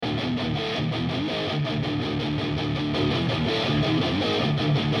One,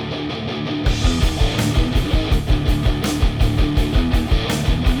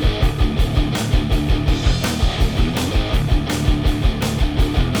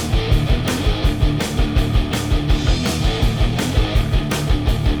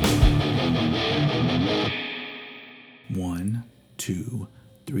 two,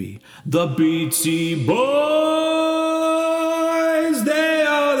 three. The Beatsy Boys,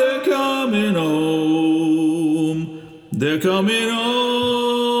 they're coming home. They're coming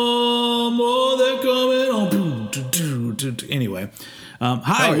home. Oh, they're coming home. Anyway.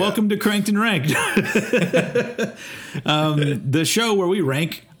 Hi, welcome to Cranked and Ranked. The show where we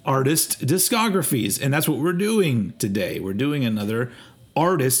rank artist discographies. And that's what we're doing today. We're doing another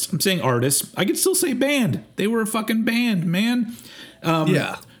artist. I'm saying artist. I could still say band. They were a fucking band, man.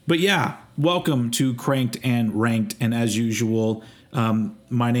 Yeah. But yeah, welcome to Cranked and Ranked. And as usual,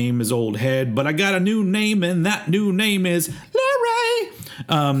 my name is Old Head, but I got a new name, and that new name is Larry.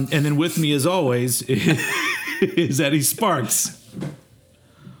 And then with me, as always, is Eddie Sparks.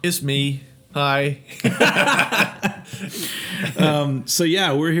 It's me. Hi. So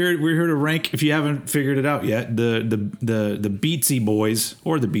yeah, we're here to rank, if you haven't figured it out yet, the Beatsy Boys,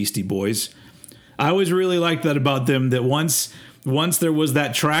 or the Beastie Boys. I always really liked that about them, that once there was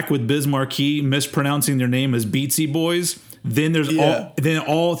that track with Biz Markie mispronouncing their name as Beatsy Boys, then there's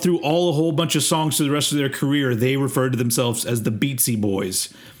all through a whole bunch of songs to the rest of their career, they referred to themselves as the Beatsy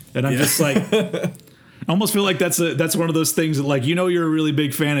Boys. And I'm just like, I almost feel like that's one of those things that, like, you know, you're a really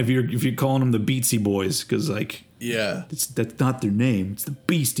big fan if you're calling them the Beatsy Boys, because like, yeah, that's not their name, it's the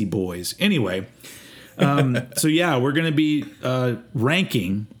Beastie Boys. Anyway, so yeah, we're gonna be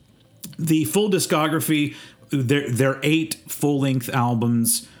ranking the full discography, their 8 full-length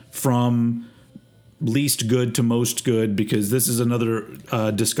albums from least good to most good, because this is another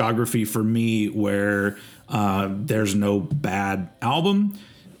discography for me where there's no bad album.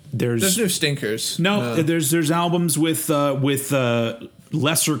 There's no stinkers. No. There's albums with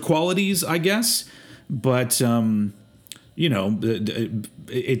lesser qualities, I guess, but you know,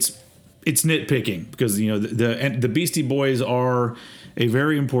 it's nitpicking, because you know the Beastie Boys are a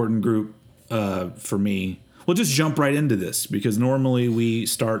very important group for me. We'll just jump right into this, because normally we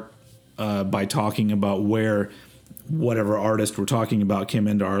start by talking about where whatever artist we're talking about came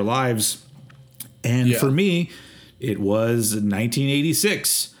into our lives, and for me, it was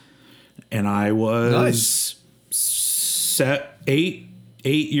 1986. And I was eight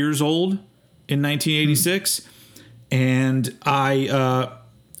years old in 1986, and I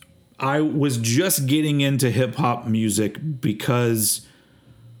was just getting into hip hop music, because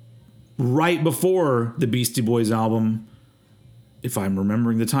right before the Beastie Boys album, if I'm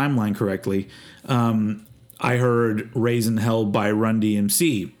remembering the timeline correctly, I heard "Raising Hell" by Run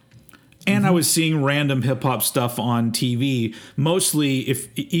DMC. And I was seeing random hip hop stuff on TV. Mostly, if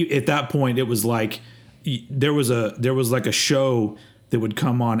at that point it was like there was like a show that would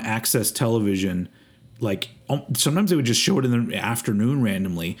come on Access Television. Like sometimes they would just show it in the afternoon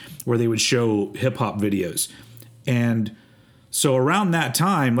randomly, where they would show hip hop videos. And so around that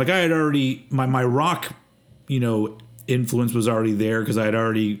time, like I had already my rock, you know, influence was already there, because I had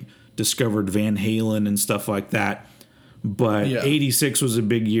already discovered Van Halen and stuff like that. But 86 was a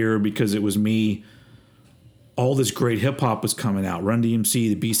big year, because it was me. All this great hip hop was coming out. Run DMC,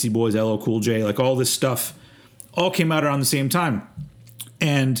 the Beastie Boys, LL Cool J, like all this stuff all came out around the same time.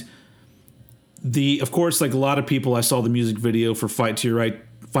 And of course, like a lot of people, I saw the music video for Fight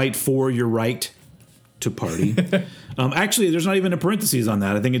for Your Right to Party. Actually, there's not even a parentheses on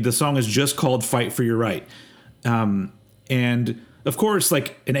that. I think the song is just called Fight for Your Right. And of course,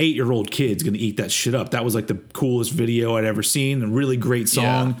 like an 8-year-old kid's going to eat that shit up. That was like the coolest video I'd ever seen. A really great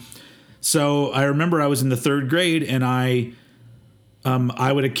song. Yeah. So I remember I was in the 3rd grade, and I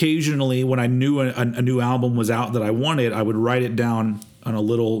would occasionally, when I knew a new album was out that I wanted, I would write it down on a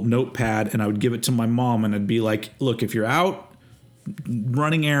little notepad, and I would give it to my mom, and I'd be like, look, if you're out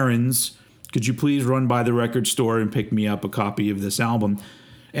running errands, could you please run by the record store and pick me up a copy of this album?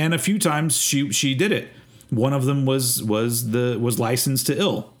 And a few times she did it. One of them was Licensed to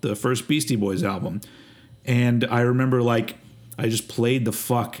Ill, the first Beastie Boys album. And I remember, like, I just played the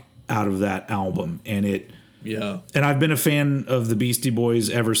fuck out of that album, and and I've been a fan of the Beastie Boys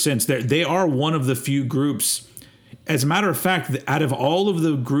ever since. They are one of the few groups, as a matter of fact, out of all of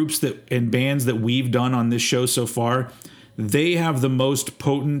the groups and bands that we've done on this show so far, they have the most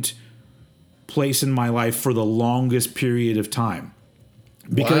potent place in my life for the longest period of time.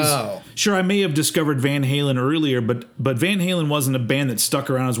 Because sure, I may have discovered Van Halen earlier, but Van Halen wasn't a band that stuck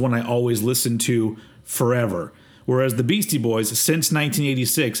around as one I always listened to forever. Whereas the Beastie Boys, since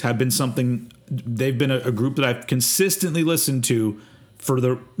 1986, have been something. They've been a group that I've consistently listened to for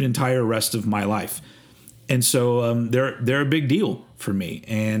the entire rest of my life, and so they're a big deal for me.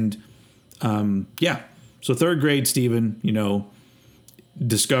 And yeah, so third grade, Stephen,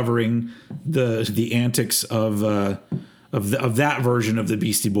 discovering the antics of that version of the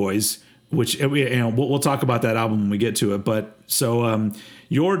Beastie Boys, which we'll talk about that album when we get to it. But so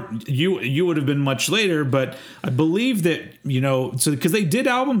you would have been much later, but I believe that so because they did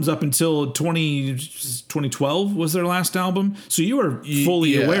albums up until 2012 was their last album, so you were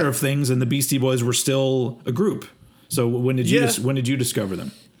fully aware of things, and the Beastie Boys were still a group. So when did you discover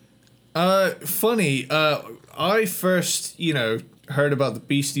them? Funny. I first heard about the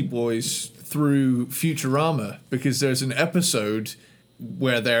Beastie Boys through Futurama, because there's an episode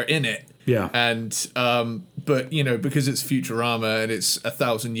where they're in it. Yeah. And but because it's Futurama and it's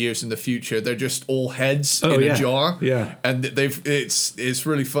 1,000 years in the future, they're just all heads in a jar. Yeah. And it's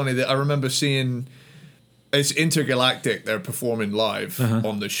really funny that I remember seeing it's Intergalactic, they're performing live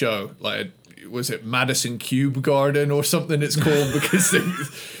on the show. Like, was it Madison Cube Garden or something it's called? Because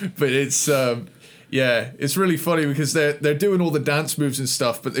but it's it's really funny because they're doing all the dance moves and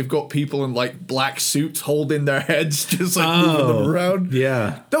stuff, but they've got people in like black suits holding their heads, just like moving them around.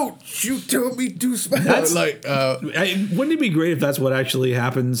 Yeah. Don't you tell me to smile. Wouldn't it be great if that's what actually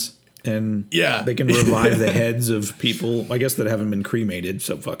happens? And they can revive the heads of people, I guess, that haven't been cremated.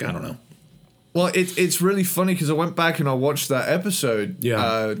 So I don't know. Well, it's really funny because I went back and I watched that episode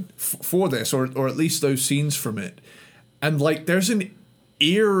for this, or at least those scenes from it. And like, there's an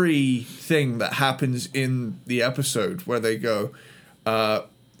eerie thing that happens in the episode where they go,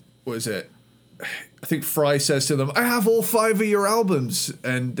 what is it? I think Fry says to them, "I have all 5 of your albums."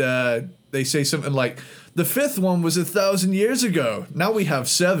 And they say something like, "The 5th one was 1,000 years ago. Now we have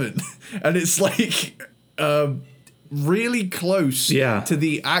 7." And it's like really close to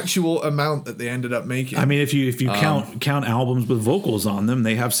the actual amount that they ended up making. I mean, if you count albums with vocals on them,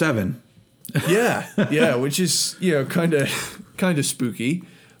 they have 7. Yeah, which is kind of spooky,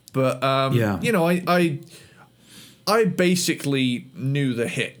 but I basically knew the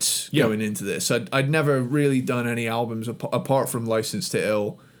hits going into this. I'd never really done any albums apart from License to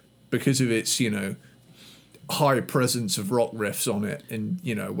Ill because of its high presence of rock riffs on it, and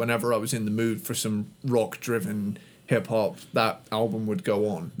whenever I was in the mood for some rock driven hip hop, that album would go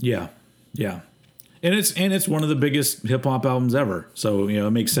on. Yeah. And it's one of the biggest hip hop albums ever. So,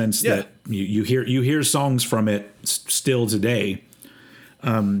 it makes sense that you hear songs from it still today.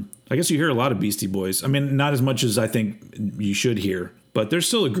 I guess you hear a lot of Beastie Boys. I mean, not as much as I think you should hear, but there's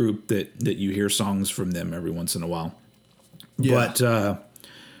still a group that you hear songs from them every once in a while. Yeah.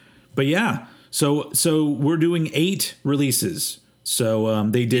 But yeah. So we're doing 8 releases. So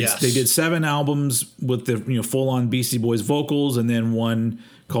they did 7 albums with the full on Beastie Boys vocals, and then one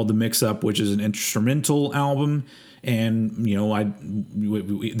called The Mix Up, which is an instrumental album, and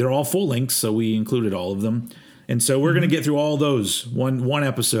they're all full lengths, so we included all of them. And so we're going to get through all those one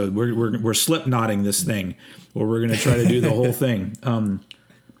episode. We're slip knotting this thing, where we're going to try to do the whole thing.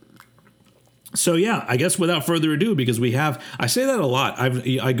 So yeah, I guess without further ado, because I say that a lot.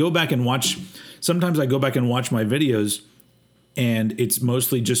 I go back and watch. Sometimes I go back and watch my videos, and it's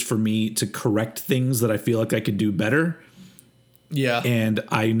mostly just for me to correct things that I feel like I could do better. Yeah. And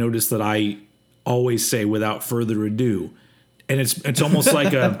I notice that I always say without further ado. And it's almost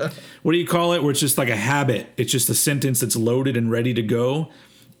like a, what do you call it? Where it's just like a habit. It's just a sentence that's loaded and ready to go.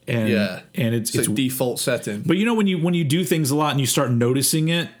 And and it's like default setting. But when you do things a lot and you start noticing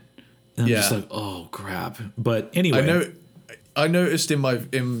it, I'm just like, oh crap. But anyway, I noticed in my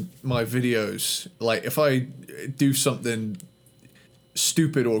videos, like if I do something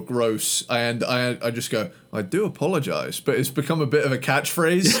stupid or gross, I just go, "I do apologize," but it's become a bit of a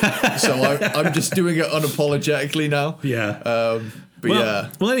catchphrase, so I'm just doing it unapologetically now.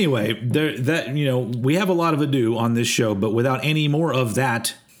 Well, anyway, we have a lot of ado on this show, but without any more of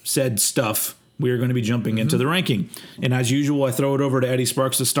that said stuff, we are going to be jumping into the ranking. And as usual, I throw it over to Eddie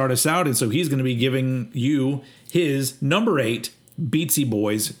Sparks to start us out, and so he's going to be giving you his number 8 Beastie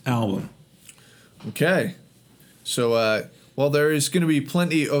Boys album. Okay, so well, there is going to be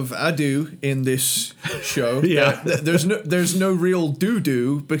plenty of ado in this show. There's no real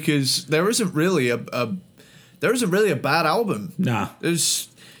doo-doo, because there isn't really a bad album. Nah. There's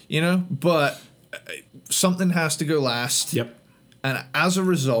but something has to go last. Yep. And as a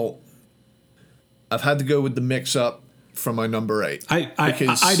result, I've had to go with The Mix Up for my number 8.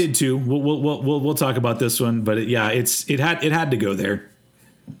 I did too. We'll talk about this one, but it had to go there.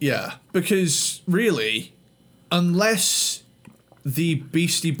 Yeah, because really, unless the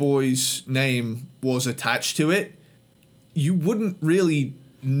Beastie Boys name was attached to it, you wouldn't really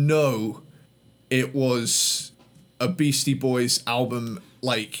know it was a Beastie Boys album,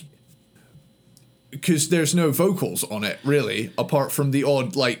 like, because there's no vocals on it, really, apart from the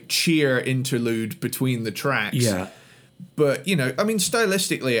odd, like, cheer interlude between the tracks. Yeah. But, you know, I mean,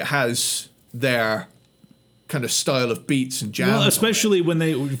 stylistically, it has their kind of style of beats and jams. Well, especially when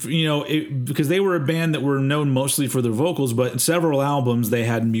they, you know, because they were a band that were known mostly for their vocals, but in several albums they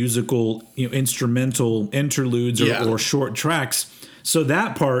had musical, you know, instrumental interludes or short tracks. So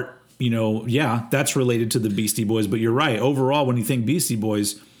that part, you know, yeah, that's related to the Beastie Boys. But you're right. Overall, when you think Beastie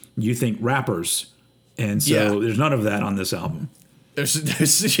Boys, you think rappers. And so there's none of that on this album.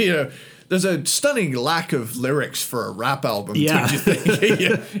 There's you know, there's a stunning lack of lyrics for a rap album, yeah. don't you think?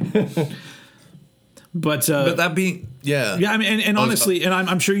 Yeah. But that being, yeah. I mean, and honestly, and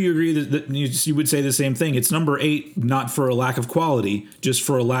I'm sure you agree that you would say the same thing. It's number 8, not for a lack of quality, just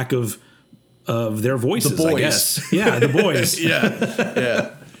for a lack of their voices, the boys. I guess. Yeah, the boys.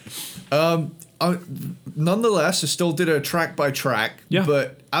 yeah. Nonetheless, I still did a track by track. Yeah.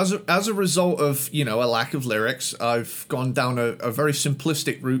 But as a result of, you know, a lack of lyrics, I've gone down a very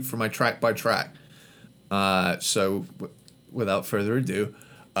simplistic route for my track by track. So without further ado,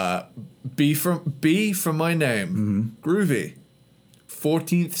 B for my name, Groovy,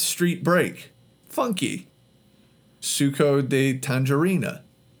 14th Street Break, Funky, Suco de Tangerina,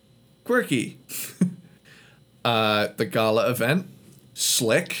 Quirky, The Gala Event,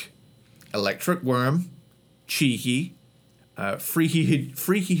 Slick, Electric Worm, Cheeky, Freaky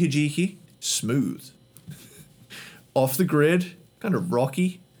Hijiki, Smooth, Off the Grid, kind of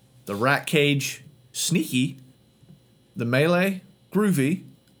rocky, The Rat Cage, Sneaky, The Melee, Groovy,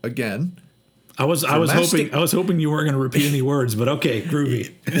 again. I was hoping you weren't going to repeat any words, but okay,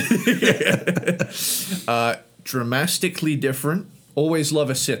 Groovy. Dramatically Different, Always Love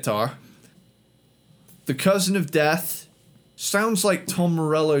a Sitar, The Cousin of Death. Sounds like Tom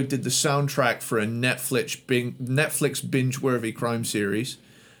Morello did the soundtrack for a Netflix binge-worthy crime series.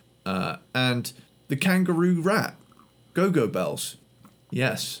 And The Kangaroo Rat, Go-Go Bells.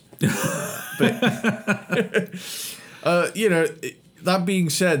 Yes. But, you know, that being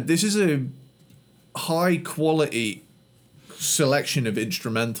said, this is a high-quality selection of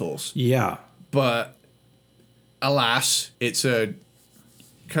instrumentals. Yeah. But, alas, it's a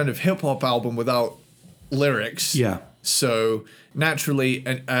kind of hip-hop album without lyrics. Yeah. So naturally,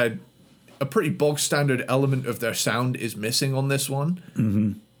 a pretty bog standard element of their sound is missing on this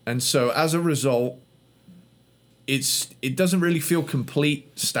one, and so as a result, it doesn't really feel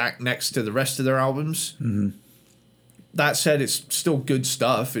complete stacked next to the rest of their albums. That said, it's still good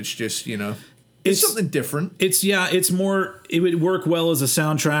stuff. It's just, you know, it's something different. It's more. It would work well as a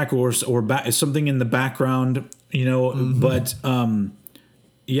soundtrack or something in the background, you know. But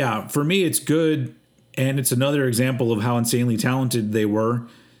yeah, for me, it's good. And it's another example of how insanely talented they were,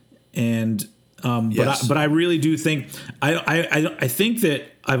 and but I really do think I think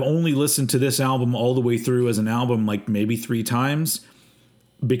that I've only listened to this album all the way through as an album like maybe 3 times,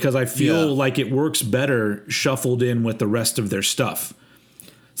 because I feel like it works better shuffled in with the rest of their stuff.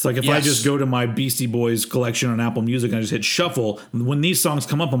 It's like if I just go to my Beastie Boys collection on Apple Music and I just hit shuffle, when these songs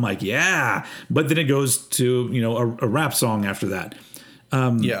come up, I'm like, yeah, but then it goes to, you know, a rap song after that.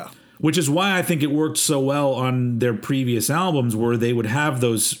 Which is why I think it worked so well on their previous albums, where they would have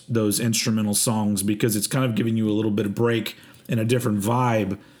those instrumental songs, because it's kind of giving you a little bit of break and a different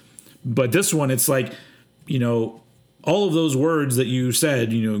vibe. But this one, it's like, you know, all of those words that you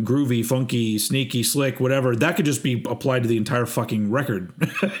said, you know, groovy, funky, sneaky, slick, whatever, that could just be applied to the entire fucking record.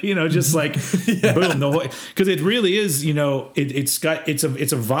 You know, just like boom, because it really is, you know, it's a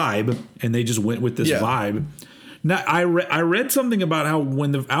vibe, and they just went with this vibe. Now, I read something about how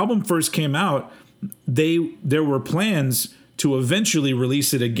when the album first came out, there were plans to eventually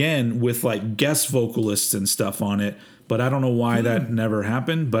release it again with like guest vocalists and stuff on it, but I don't know why that never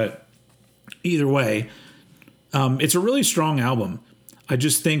happened. But either way, it's a really strong album. I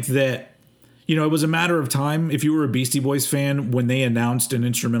just think that, you know, it was a matter of time. If you were a Beastie Boys fan, when they announced an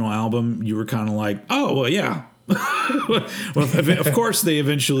instrumental album, you were kind of like, oh, well, yeah. Well, of course they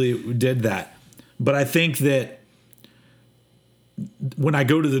eventually did that. But I think that when I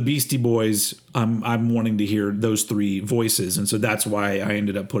go to the Beastie Boys, I'm wanting to hear those 3 voices. And so that's why I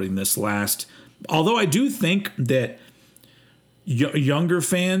ended up putting this last. Although I do think that younger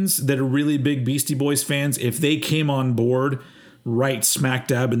fans that are really big Beastie Boys fans, if they came on board right smack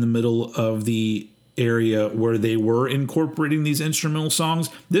dab in the middle of the area where they were incorporating these instrumental songs,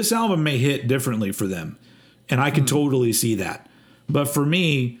 this album may hit differently for them. And I can totally see that. But for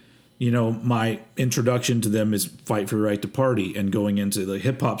me, my introduction to them is Fight for the Right to Party and going into the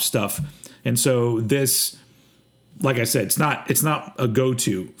hip hop stuff. And so this, like I said, it's not a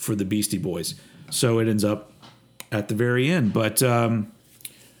go-to for the Beastie Boys. So it ends up at the very end. But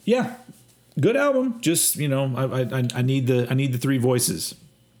yeah, good album. Just, I need the three voices.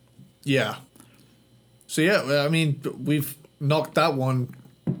 Yeah. So yeah, I mean, we've knocked that one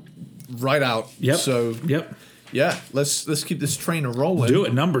right out. Yep. So yep. Yeah, let's keep this train rolling. Do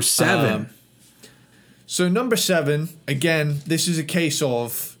it. Number 7. So number 7, again, this is a case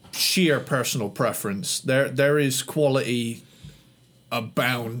of sheer personal preference. There is quality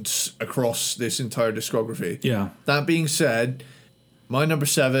abounds across this entire discography. Yeah. That being said, my number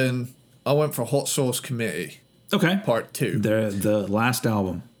 7, I went for Hot Sauce Committee. Okay. Part 2. The last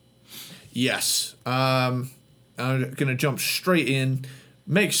album. Yes. I'm gonna jump straight in.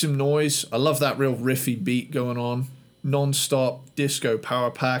 Make some noise. I love that real riffy beat going on. Non-stop disco power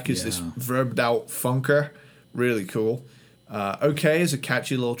pack is this verbed out funker. Really cool. Okay is a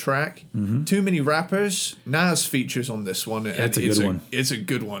catchy little track. Mm-hmm. Too Many Rappers. Nas features on this one. That's a good one. It's a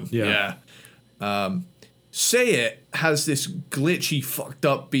good one. Yeah. Say It has this glitchy, fucked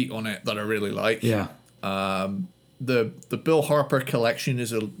up beat on it that I really like. Yeah. The Bill Harper collection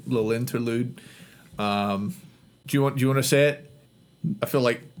is a little interlude. Do you want to say it? I feel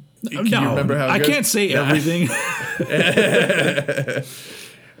like. Can you remember how it goes? I can't say everything.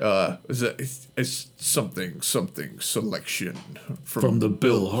 It's something selection from the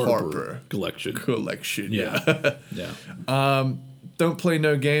Bill Harper collection. Yeah. Don't Play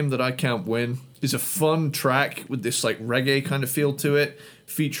No Game That I Can't Win is a fun track with this like reggae kind of feel to it,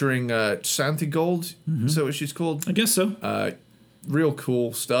 featuring Santi Gold. Mm-hmm. Is that what she's called? I guess so. Real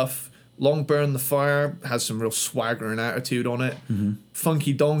cool stuff. Long Burn the Fire has some real swagger and attitude on it. Mm-hmm.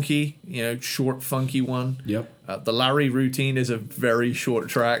 Funky Donkey, short, funky one. Yep. The Larry Routine is a very short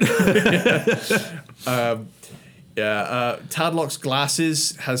track. Tadlock's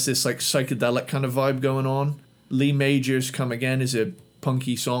Glasses has this like psychedelic kind of vibe going on. Lee Major's Come Again is a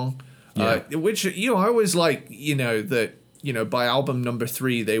punky song. Which, I always like, that, by album number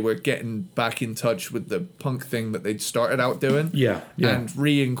 3, they were getting back in touch with the punk thing that they'd started out doing. Yeah. And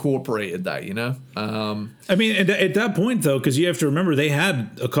reincorporated that, I mean, at that point, though, because you have to remember, they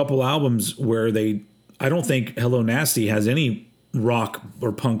had a couple albums where I don't think Hello Nasty has any rock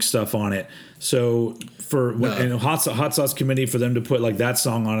or punk stuff on it. So Hot Sauce Committee, for them to put like that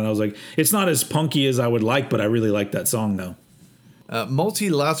song on it, I was like, it's not as punky as I would like, but I really like that song, though.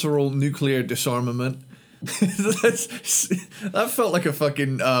 Multilateral Nuclear Disarmament. That felt like a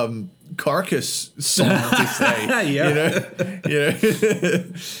fucking Carcass song to say.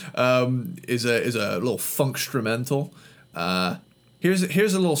 Is a little funk instrumental. Here's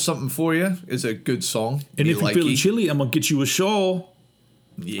a little something for you. Is a good song. And if you're feeling chilly, I'm gonna get you a shawl.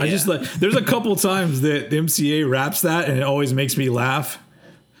 Yeah. I just there's a couple times that the MCA raps that, and it always makes me laugh.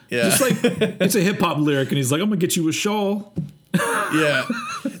 Yeah, just like it's a hip hop lyric, and he's like, "I'm gonna get you a shawl." Yeah,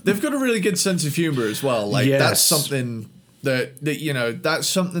 they've got a really good sense of humor as well. Like that's something that's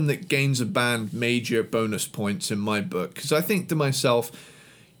something that gains a band major bonus points in my book, because I think to myself,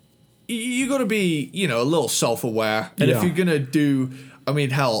 you got to be a little self-aware, and if you're gonna do, I mean,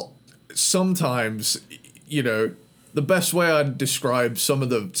 hell, sometimes the best way I'd describe some of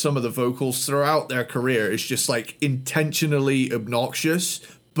the vocals throughout their career is just like intentionally obnoxious,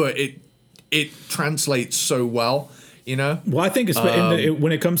 but it translates so well. Well, I think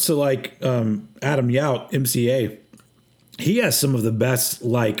when it comes to like Adam Yout, MCA, he has some of the best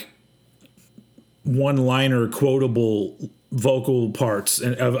like one-liner quotable vocal parts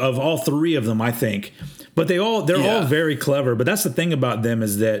of all 3 of them, I think. But they're all very clever. But that's the thing about them,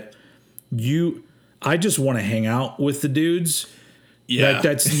 is that I just want to hang out with the dudes. Yeah, like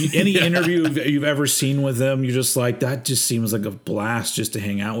that's any interview you've ever seen with them, you're just like, that just seems like a blast just to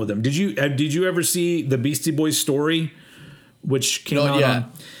hang out with them. Did you ever see the Beastie Boys Story, which came out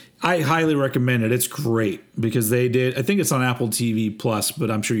on? I highly recommend it. It's great because they did. I think it's on Apple TV Plus, but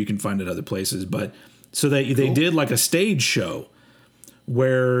I'm sure you can find it other places. But so they did like a stage show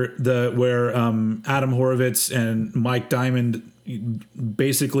where Adam Horovitz and Mike Diamond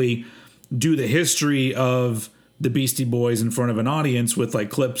basically do the history of the Beastie Boys in front of an audience with like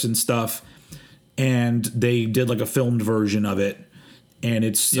clips and stuff, and they did like a filmed version of it, and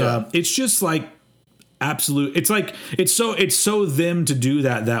it's just like absolute. It's like it's so them to do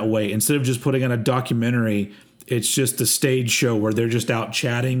that way instead of just putting on a documentary. It's just a stage show where they're just out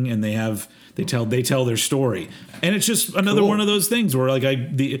chatting and they tell their story, and it's just another one of those things where like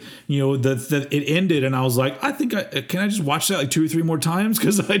it ended and I was like, I think can I just watch that like 2 or 3 more times,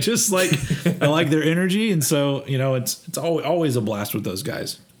 because I just like I like their energy, and so it's always a blast with those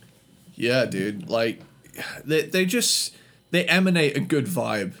guys. Yeah, dude. Like, they emanate a good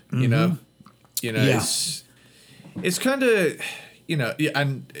vibe, you know? You know, Yeah. it's kind of, you know,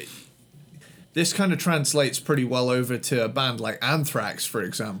 and this kind of translates pretty well over to a band like Anthrax, for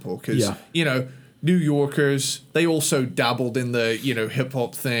example, because, you know, New Yorkers, they also dabbled in the, you know,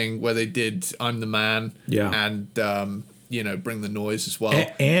 hip-hop thing where they did I'm the Man and, you know, Bring the Noise as well.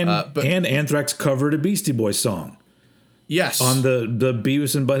 And Anthrax covered a Beastie Boys song. Yes. On the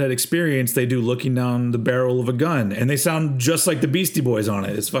Beavis and Butthead Experience, they do Looking Down the Barrel of a Gun, and they sound just like the Beastie Boys on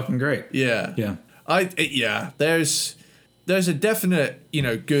it. It's fucking great. Yeah. Yeah. There's a definite, you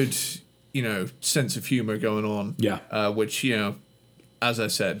know, good, you know, sense of humor going on. Yeah. Which, you know, as I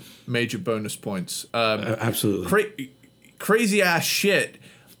said, major bonus points. Absolutely. Crazy ass shit.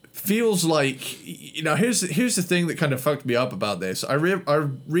 Feels like, you know, here's the thing that kind of fucked me up about this. I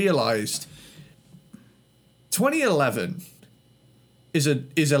realized 2011 is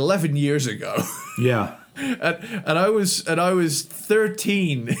 11 years ago. Yeah. and I was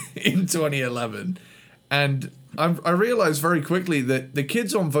 13 in 2011, and I realized very quickly that the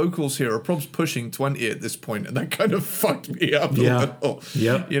kids on vocals here are probably pushing 20 at this point, and that kind of fucked me up a little.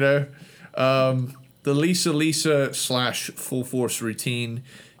 Yeah. You know, the Lisa / Full Force Routine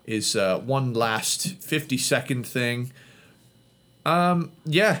is one last 50-second thing.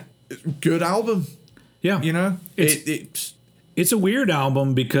 Yeah, good album. Yeah. You know, it's a weird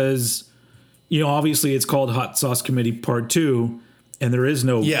album because, you know, obviously it's called Hot Sauce Committee Part 2, and there is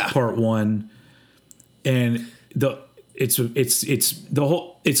no Part 1. And it's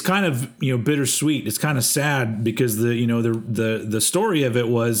kind of, you know, bittersweet. It's kind of sad because the story of it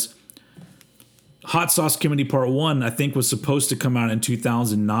was Hot Sauce Committee Part 1, I think, was supposed to come out in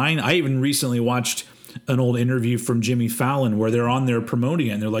 2009. I even recently watched an old interview from Jimmy Fallon where they're on there promoting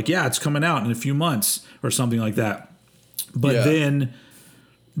it, and they're like, yeah, it's coming out in a few months or something like that. But then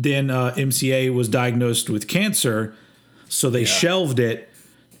MCA was diagnosed with cancer, so they shelved it.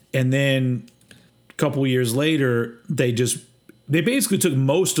 And then a couple years later, they basically took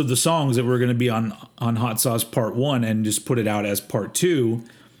most of the songs that were going to be on Hot Sauce Part 1 and just put it out as Part 2.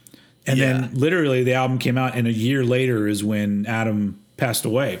 And then literally the album came out, and a year later is when Adam passed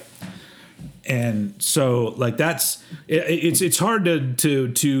away. And so, like, it's hard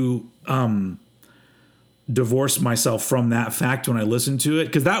to divorce myself from that fact when I listen to it,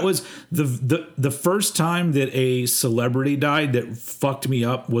 because that was the first time that a celebrity died that fucked me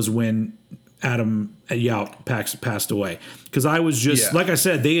up was when Adam Yauch passed away. Because I was just like I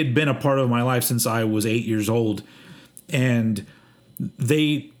said, they had been a part of my life since I was 8 years old, and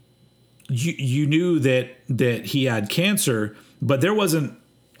you knew that he had cancer, but there wasn't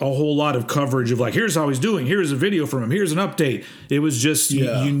a whole lot of coverage of like, here's how he's doing, here's a video from him, here's an update. It was just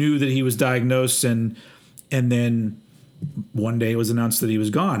you knew that he was diagnosed, and then one day it was announced that he was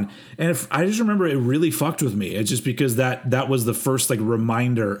gone. And I just remember it really fucked with me. It's just because that was the first like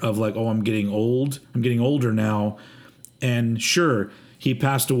reminder of like, oh, I'm getting old. I'm getting older now. And sure, he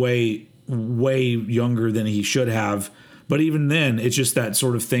passed away way younger than he should have. But even then, it's just that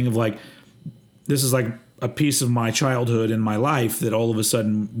sort of thing of like, this is like a piece of my childhood and my life that all of a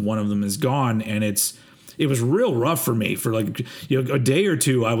sudden one of them is gone. And it was real rough for me for like, you know, a day or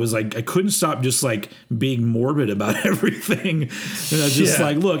two. I was like, I couldn't stop just like being morbid about everything. And I was just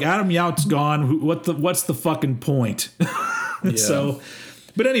like, look, Adam Yauch's gone. What's the fucking point? So,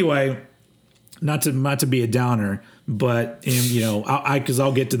 but anyway, not to be a downer, but you know, because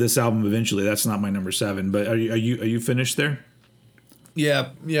I'll get to this album eventually. That's not my number 7. But are you finished there? Yeah,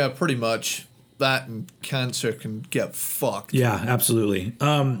 pretty much. That and cancer can get fucked. Yeah, absolutely.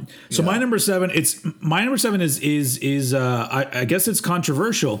 So my number 7, is I guess it's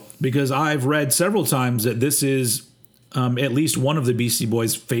controversial because I've read several times that this is at least one of the Beastie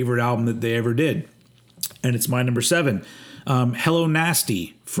Boys' favorite album that they ever did, and it's my number 7. Hello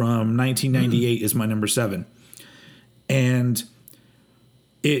Nasty from 1998 is my number 7, and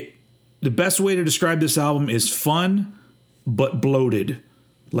the best way to describe this album is fun but bloated.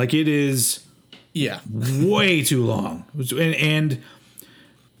 Like, it is way too long. And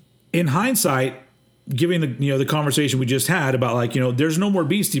in hindsight, giving the conversation we just had about like, you know, there's no more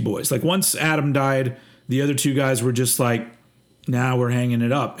Beastie Boys. Like, once Adam died, the other two guys were just like, nah, we're hanging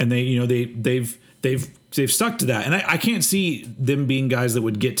it up. And they've stuck to that. And I can't see them being guys that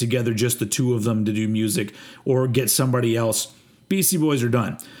would get together, just the two of them, to do music or get somebody else. Beastie Boys are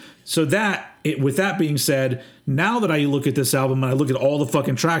done. So with that being said, now that I look at this album and I look at all the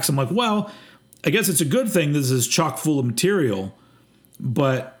fucking tracks, I'm like, well, I guess it's a good thing this is chock full of material.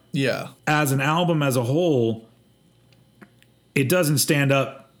 But as an album as a whole, it doesn't stand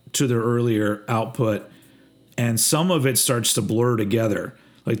up to their earlier output, and some of it starts to blur together.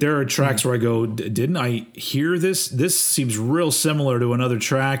 Like there are tracks where I go, didn't I hear this? This seems real similar to another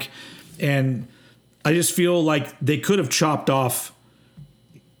track. And I just feel like they could have chopped off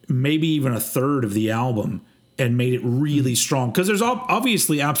maybe even a third of the album and made it really strong. Because there's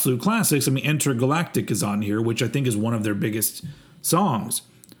obviously absolute classics. I mean, Intergalactic is on here, which I think is one of their biggest songs.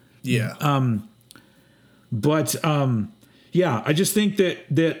 Yeah. But I just think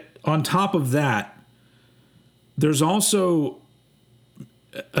that on top of that, there's also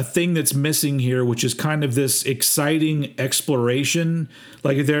a thing that's missing here, which is kind of this exciting exploration.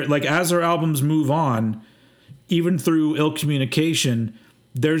 Like as their albums move on, even through Ill Communication,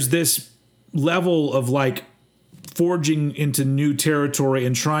 there's this level of like forging into new territory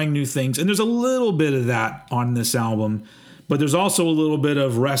and trying new things. And there's a little bit of that on this album, but there's also a little bit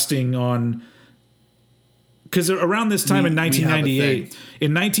of resting on, because around this time in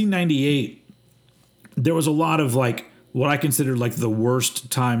 1998, there was a lot of like what I considered like the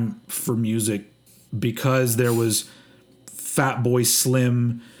worst time for music, because there was Fatboy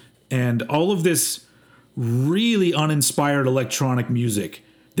Slim and all of this really uninspired electronic music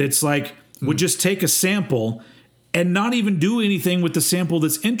that's like would just take a sample and not even do anything with the sample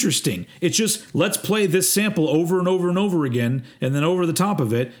that's interesting. It's just, let's play this sample over and over and over again, and then over the top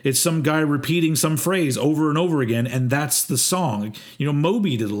of it, it's some guy repeating some phrase over and over again, and that's the song. You know,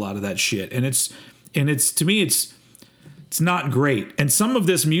 Moby did a lot of that shit, and it's to me, it's not great. And some of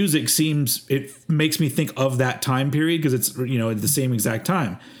this music it makes me think of that time period because it's, you know, at the same exact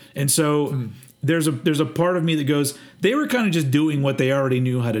time. And so there's a part of me that goes, they were kind of just doing what they already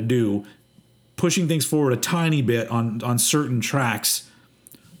knew how to do, pushing things forward a tiny bit on certain tracks.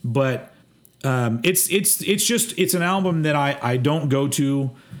 But it's an album that I don't go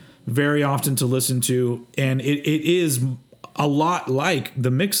to very often to listen to. And it is a lot like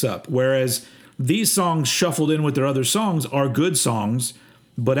the Mix Up, whereas these songs shuffled in with their other songs are good songs,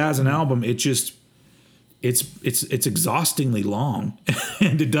 but as an album, it's exhausting long,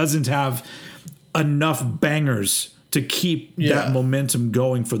 and it doesn't have enough bangers to keep that momentum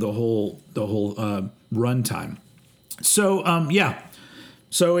going for the whole runtime. So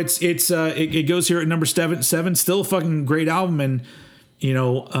so it goes here at number 7. Still a fucking great album, and you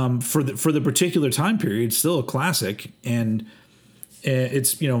know, for the particular time period, still a classic. And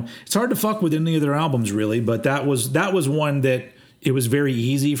it's, you know, it's hard to fuck with any of their albums really, but that was one that it was very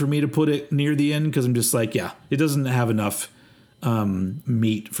easy for me to put it near the end, because I'm just like, it doesn't have enough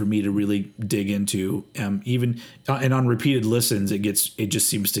meat for me to really dig into. Even and on repeated listens, it just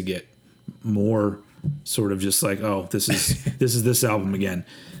seems to get more sort of just like, oh, this is this album again.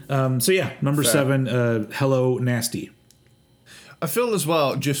 So number Fair. 7, Hello Nasty. I feel as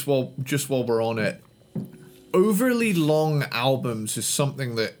well, just while we're on it, overly long albums is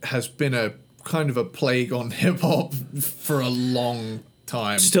something that has been a kind of a plague on hip hop for a long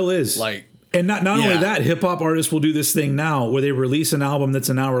time. Still is. Like, and not only that, hip hop artists will do this thing now where they release an album that's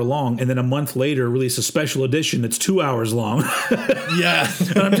an hour long and then a month later release a special edition that's 2 hours long. Yeah.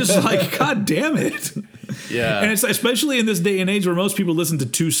 And I'm just like, God damn it. Yeah. And it's especially in this day and age where most people listen to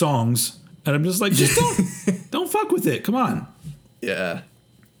 2 songs, and I'm just like, just don't fuck with it. Come on. Yeah.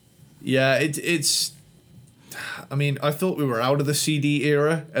 Yeah, it's I mean, I thought we were out of the CD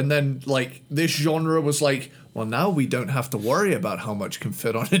era, and then like this genre was like, well, now we don't have to worry about how much can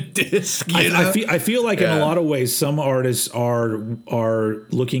fit on a disc. I feel like in a lot of ways, some artists are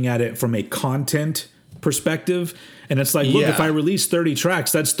looking at it from a content perspective, and it's like, look, if I release 30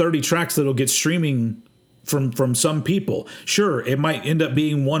 tracks, that's 30 tracks that'll get streaming from some people. Sure, it might end up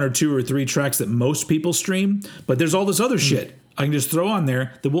being 1 or 2 or 3 tracks that most people stream, but there's all this other shit I can just throw on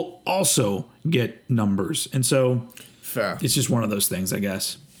there that will also get numbers. And so Fair. It's just one of those things, I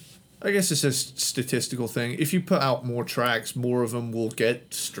guess. I guess it's a statistical thing. If you put out more tracks, more of them will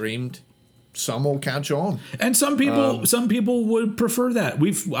get streamed. Some will catch on. And some people would prefer that.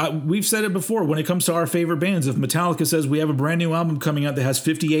 We've said it before when it comes to our favorite bands. If Metallica says we have a brand new album coming out that has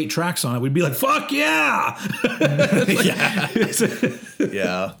 58 tracks on it, we'd be like, fuck yeah.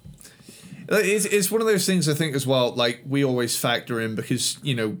 Yeah. It's one of those things, I think, as well, like we always factor in, because,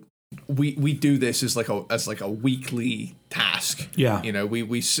 you know, we do this as like a weekly task. Yeah. You know,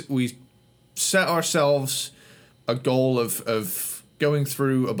 we set ourselves a goal of going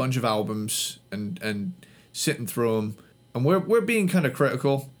through a bunch of albums and sitting through them, and we're being kind of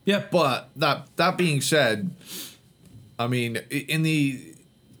critical. Yeah. But that being said, I mean, in the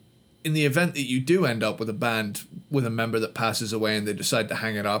event that you do end up with a band with a member that passes away and they decide to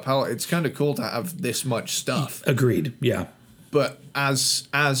hang it up, it's kind of cool to have this much stuff. Agreed. Yeah. But as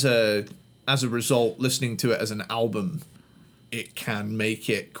a result, listening to it as an album, it can make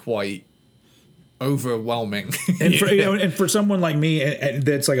it quite overwhelming. And for and for someone like me,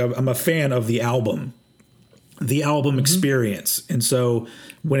 that's like I'm a fan of the album experience, and so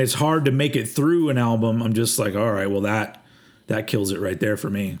when it's hard to make it through an album, I'm just like, all right, well that kills it right there for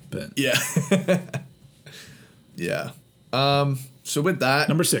me. But yeah, yeah. So with that,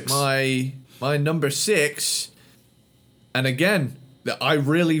 number 6, my number 6, and again, I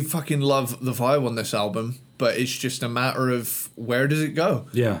really fucking love the vibe on this album, but it's just a matter of where does it go?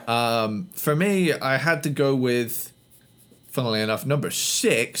 Yeah. For me, I had to go with, funnily enough, number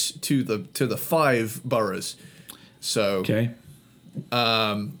 6 to the 5 boroughs. So Okay.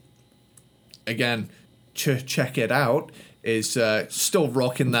 Again, check it out. Is still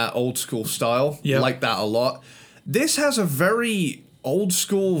rocking that old school style. Yep. Like that a lot. This has a very old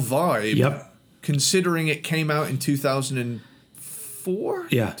school vibe. Yep. Considering it came out in 2004?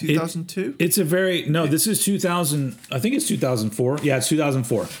 Yeah. 2002? It's a very this is 2000. I think it's 2004. Yeah, it's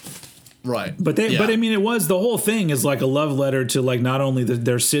 2004. Right. But I mean, it was, the whole thing is like a love letter to like not only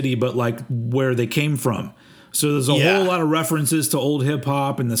their city, but like where they came from. So there's a whole lot of references to old hip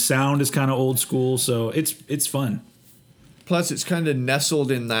hop, and the sound is kind of old school. So it's fun. Plus, it's kind of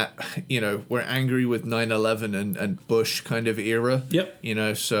nestled in that, we're angry with 9/11 and Bush kind of era.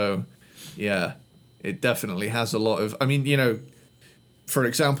 Yep. So yeah, it definitely has a lot of, for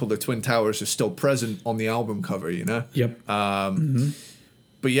example, the Twin Towers are still present on the album cover, Yep.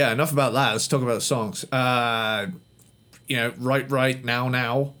 But yeah, enough about that. Let's talk about the songs. Right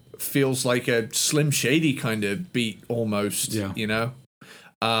now feels like a Slim Shady kind of beat almost. Yeah. 3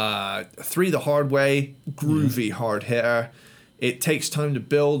 the Hard Way, groovy hard hitter. It Takes Time to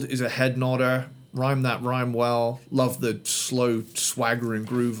Build is a head nodder. Rhyme That Rhyme Well. Love the slow swaggering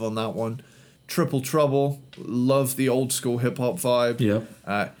groove on that one. Triple Trouble. Love the old school hip hop vibe.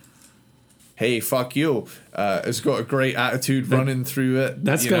 Yep. Hey, fuck you. It's got a great attitude running through it.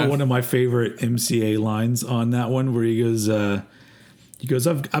 That's got one of my favorite MCA lines on that one, where he goes,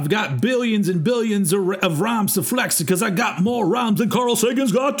 I've got billions and billions of rhymes to flex because I got more rhymes than Carl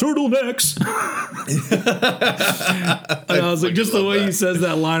Sagan's got turtlenecks. And I was like, just the way he says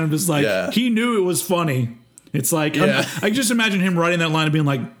that line, I'm just like, he knew it was funny. It's like, I just imagine him writing that line and being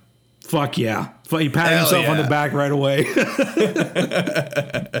like, fuck yeah. He patted himself on the back right away.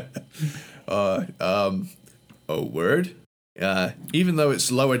 Oh, word. Even though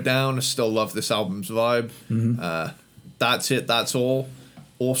it's lower down, I still love this album's vibe. That's It, That's All.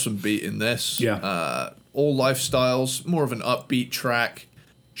 Awesome beat in this. Yeah. All Lifestyles, more of an upbeat track.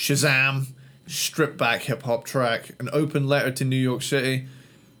 Shazam, stripped back hip hop track. An open letter to New York City.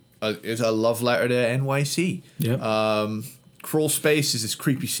 Is a love letter to NYC. Yep. Crawl Space is this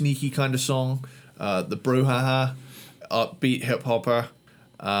creepy, sneaky kind of song. The Brouhaha, upbeat hip hopper.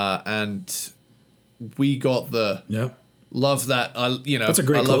 And We Got the. Yep. Love that. That's a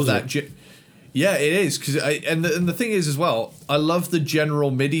great love closer. that. Yeah, it is, because and the thing is as well, I love the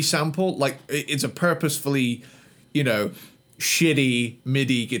general MIDI sample. Like, it's a purposefully, shitty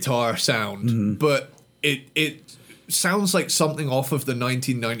MIDI guitar sound, but it sounds like something off of the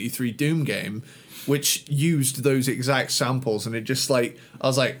 1993 Doom game, which used those exact samples, and it just like, I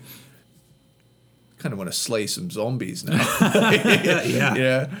was like, kind of want to slay some zombies now.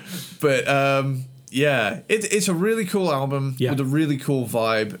 Yeah. But it's a really cool album with a really cool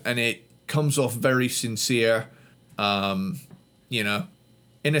vibe, and it comes off very sincere, in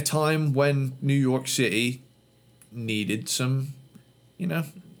a time when New York City needed some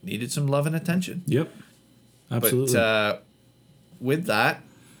love and attention. Yep. Absolutely. But with that,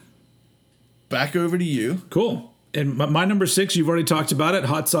 back over to you. Cool. And my number 6, you've already talked about it,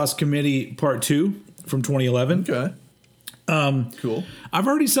 Hot Sauce Committee Part 2 from 2011. Okay. Cool. I've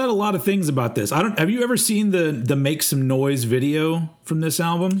already said a lot of things about this. Have you ever seen the Make Some Noise video from this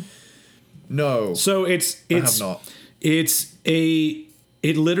album? No. So I have not.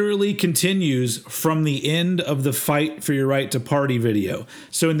 It literally continues from the end of the Fight for Your Right to Party video.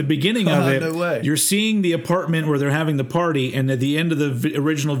 So in the beginning of it, no way. You're seeing the apartment where they're having the party, and at the end of the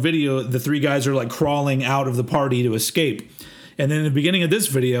original video, the 3 guys are like crawling out of the party to escape. And then in the beginning of this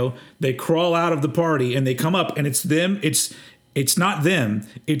video, they crawl out of the party and they come up, and it's them. It's not them.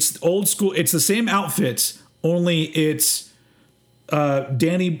 It's old school. It's the same outfits, only it's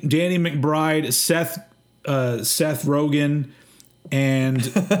Danny McBride, Seth Rogen, and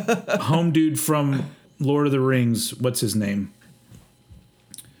home dude from Lord of the Rings. What's his name?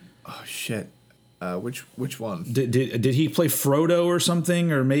 Oh shit! Which one? Did he play Frodo or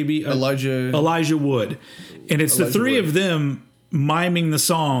something, or maybe Elijah Wood? And it's the 3 of them miming the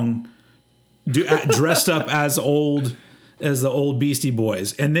song, dressed up as the old Beastie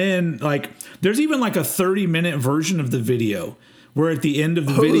Boys. And then like there's even like a 30-minute version of the video where at the end of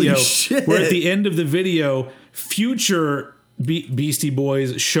the Holy video, shit. where at the end of the video, future Beastie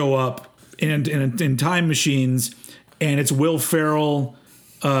Boys show up in time machines, and it's Will Ferrell,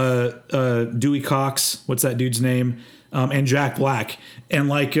 Dewey Cox, what's that dude's name, and Jack Black, and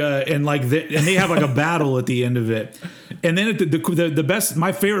they have like a battle at the end of it, and then at the best,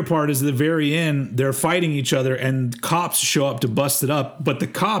 my favorite part is the very end. They're fighting each other, and cops show up to bust it up, but the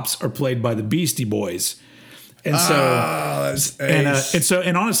cops are played by the Beastie Boys, and so that's ace.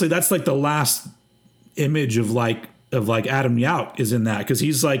 and honestly, that's like the last image of Adam Yauch is in that, because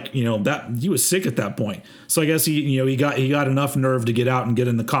he's like, that he was sick at that point. So I guess he got enough nerve to get out and get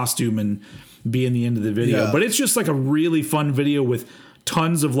in the costume and be in the end of the video. Yeah. But it's just like a really fun video with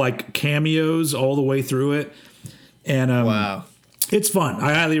tons of like cameos all the way through it. And Wow. it's fun.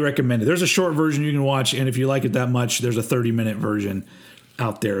 I highly recommend it. There's a short version you can watch, and if you like it that much, there's a 30-minute version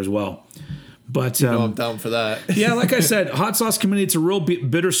out there as well. But I'm down for that. yeah, like I said, Hot Sauce Committee, it's a real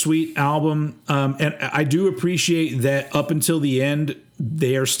bittersweet album. And I do appreciate that up until the end,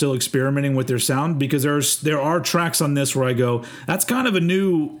 they are still experimenting with their sound, because there are tracks on this where I go, that's kind of a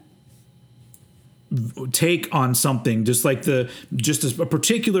new take on something, just like a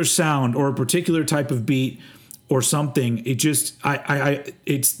particular sound or a particular type of beat or something. It just,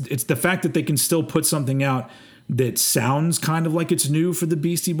 it's the fact that they can still put something out that sounds kind of like it's new for the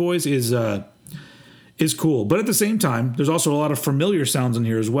Beastie Boys is cool. But at the same time, there's also a lot of familiar sounds in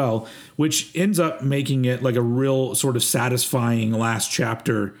here as well, which ends up making it like a real sort of satisfying last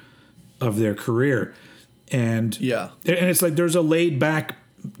chapter of their career. And it's like there's a laid back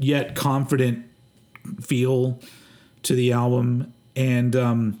yet confident feel to the album. And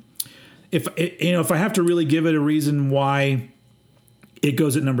if I have to really give it a reason why it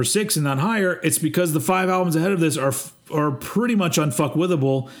goes at number 6 and not higher, it's because the 5 albums ahead of this are pretty much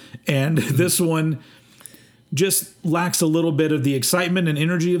unfuckwithable, and this one just lacks a little bit of the excitement and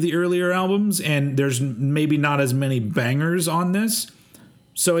energy of the earlier albums, and there's maybe not as many bangers on this,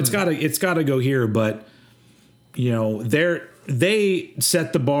 so it's gotta go here. But they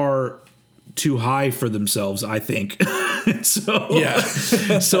set the bar too high for themselves, I think.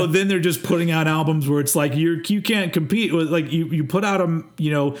 So then they're just putting out albums where it's like you can't compete with, like, you put out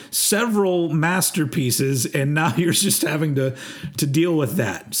several masterpieces, and now you're just having to deal with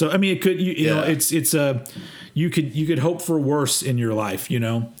that. So I mean, it could you could hope for worse in your life,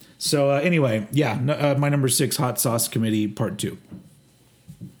 So anyway, my number 6, Hot Sauce Committee Part 2.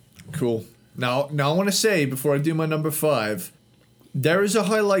 Cool. Now I want to say, before I do my number 5, there is a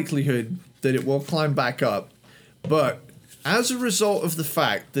high likelihood that it will climb back up, but as a result of the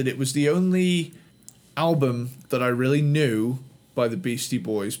fact that it was the only album that I really knew by the Beastie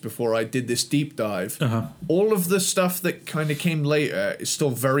Boys before I did this deep dive, all of the stuff that kind of came later is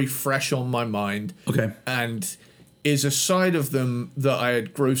still very fresh on my mind. Okay. And is a side of them that I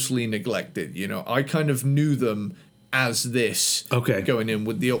had grossly neglected. I kind of knew them as this going in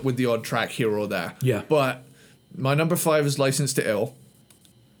with the odd track here or there. Yeah. But my number 5 is License to Ill.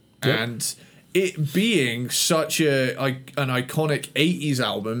 Yep. And it being such an iconic 80s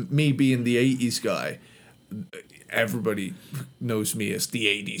album, me being the 80s guy, everybody knows me as the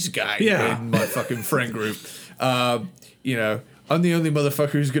 80s guy in my fucking friend group. I'm the only motherfucker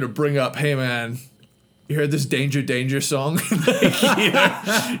who's going to bring up, hey man, you heard this Danger Danger song? But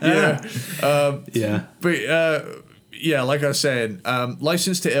like I was saying,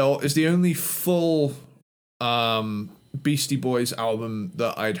 License to Ill is the only full Beastie Boys album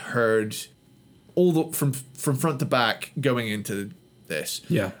that I'd heard from front to back going into this.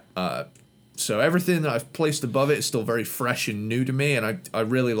 Yeah. So everything that I've placed above it is still very fresh and new to me, and I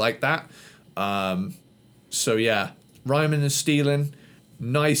really like that. So yeah, Rhyming and Stealing,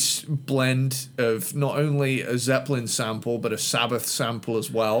 nice blend of not only a Zeppelin sample but a Sabbath sample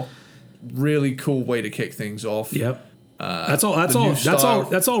as well. Really cool way to kick things off. Yep. That's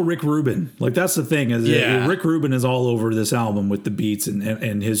all Rick Rubin. Like, that's the thing, is Rick Rubin is all over this album with the beats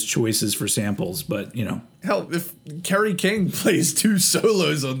and his choices for samples. But hell, if Kerry King plays 2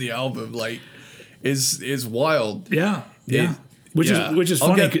 solos on the album, like, is wild. Yeah. Which is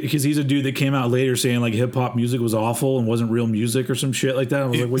funny, because he's a dude that came out later saying like hip hop music was awful and wasn't real music or some shit like that. I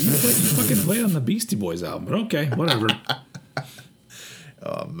was like, well, you fucking play on the Beastie Boys album, but okay, whatever.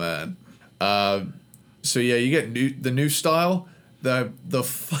 Oh man. So yeah, you get the new style. The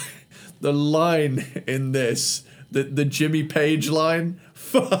line in this, the Jimmy Page line.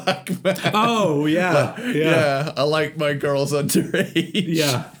 Fuck, man. Oh yeah, yeah. I like my girls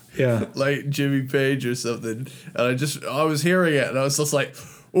underage. Yeah, like Jimmy Page or something. And I was hearing it, and I was just like,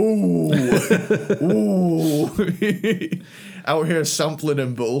 ooh, out here sampling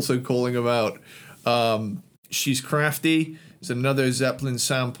him, but also calling him out. She's crafty. It's another Zeppelin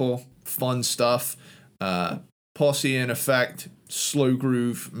sample. Fun stuff. Posse in Effect. Slow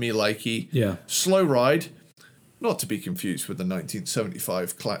Groove. Me Likey. Yeah. Slow Ride. Not to be confused with the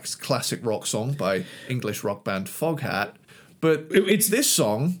 1975 classic rock song by English rock band Foghat. But it's this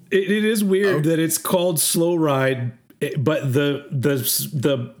song. It is weird that it's called Slow Ride, but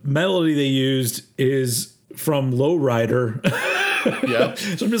the melody they used is from Lowrider. Yeah.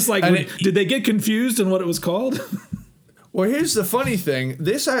 So I'm just like, did they get confused on what it was called? Well, here's the funny thing.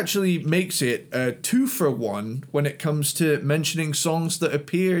 This actually makes it a 2-for-1 when it comes to mentioning songs that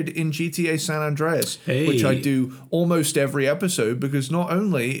appeared in GTA San Andreas, which I do almost every episode, because not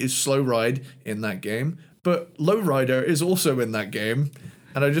only is Slow Ride in that game, but Lowrider is also in that game.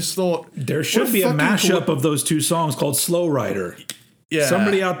 And I just thought... There should be a mashup of those two songs called Slow Rider. Yeah.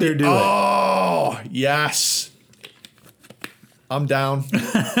 Somebody out there do it. Oh, yes. I'm down.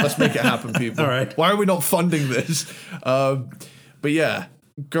 Let's make it happen, people. All right. Why are we not funding this? But yeah,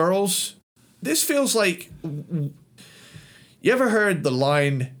 girls, this feels like... You ever heard the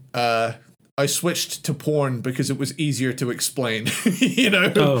line, I switched to porn because it was easier to explain?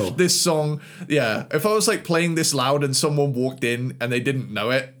 This song. Yeah. If I was like playing this loud and someone walked in and they didn't know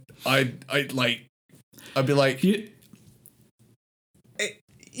it, I'd be like...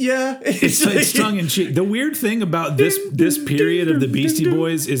 Yeah, it's tongue in cheek. The weird thing about this period of the Beastie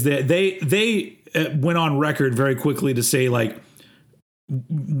Boys is that they went on record very quickly to say like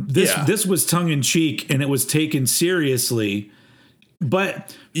this was tongue in cheek and it was taken seriously,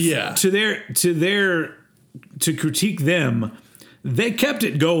 but to critique them, they kept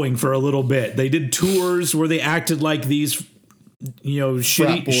it going for a little bit. They did tours where they acted like these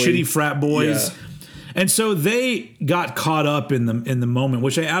shitty frat boys. Yeah. And so they got caught up in the moment,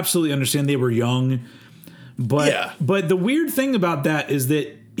 which I absolutely understand. They were young, but the weird thing about that is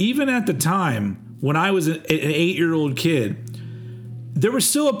that even at the time when I was an 8-year-old kid, there was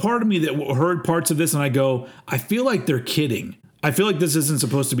still a part of me that heard parts of this and I go, I feel like they're kidding. I feel like this isn't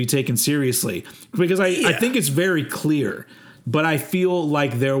supposed to be taken seriously because I think it's very clear, but I feel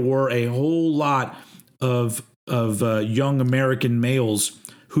like there were a whole lot of young American males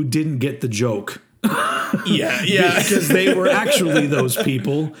who didn't get the joke. Because they were actually those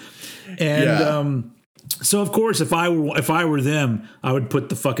people, and so of course if I were them, I would put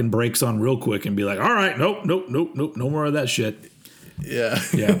the fucking brakes on real quick and be like, all right, nope, no more of that shit.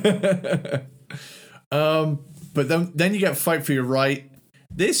 But then you get Fight for Your Right.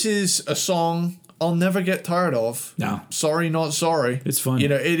 This is a song I'll never get tired of. No, sorry, not sorry. It's fun.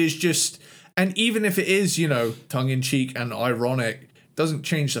 It is just, and even if it is tongue in cheek and ironic, doesn't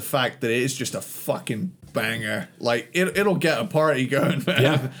change the fact that it is just a fucking banger. Like it'll get a party going,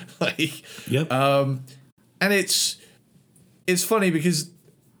 man. Yeah. And it's funny because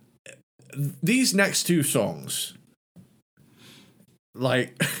these next two songs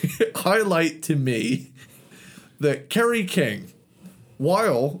like highlight to me that Kerry King,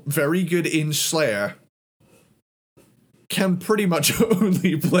 while very good in Slayer, can pretty much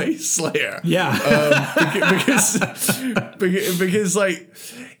only play Slayer. Yeah. Because like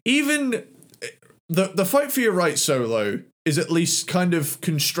even the Fight for Your Right solo is at least kind of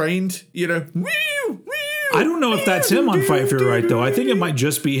constrained, I don't know if that's him on Fight for Your Right though. I think it might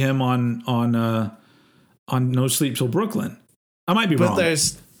just be him on No Sleep Till Brooklyn. I might be wrong. But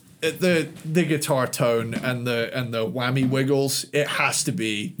there's the guitar tone and the whammy wiggles. It has to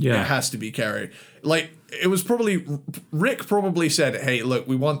be Kerry. Like it was probably Rick probably said, "Hey, look,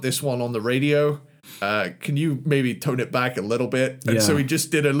 we want this one on the radio. Can you maybe tone it back a little bit?" And so he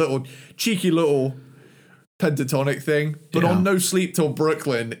just did a little cheeky little pentatonic thing. But on No Sleep Till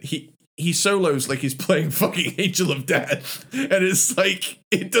Brooklyn, he solos like he's playing fucking Angel of Death, and it's like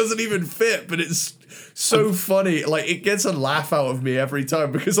it doesn't even fit, but it's so funny. Like it gets a laugh out of me every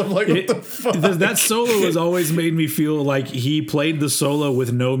time because I'm like, what the fuck? That solo has always made me feel like he played the solo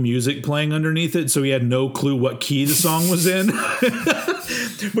with no music playing underneath it, so he had no clue what key the song was in.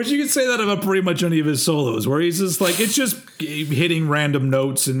 But you can say that about pretty much any of his solos, where he's just like, it's just hitting random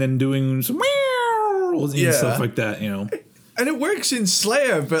notes and then doing some meows and stuff like that, And it works in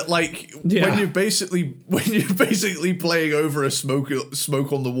Slayer, but like when you're basically playing over a smoke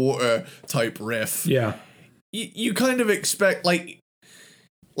on the water type riff, you kind of expect like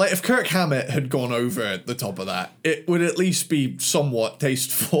if Kirk Hammett had gone over the top of that, it would at least be somewhat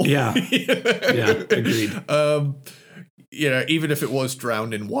tasteful. Yeah, agreed. Even if it was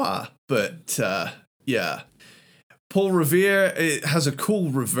drowned in wah, but Paul Revere, it has a cool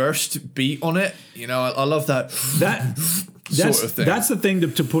reversed beat on it. I love that. Sort of thing. That's the thing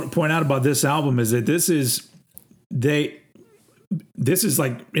to point out about this album is that this is this is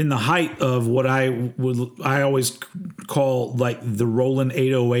like in the height of what I always call like the Roland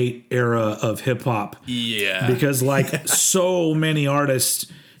 808 era of hip hop. Yeah. Because like so many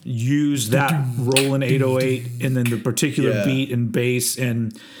artists use that Roland 808 and then the particular beat and bass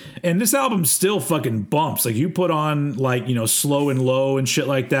and this album still fucking bumps. Like you put on like, you know, Slow and Low and shit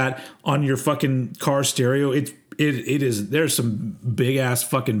like that on your fucking car stereo. It is, there's some big ass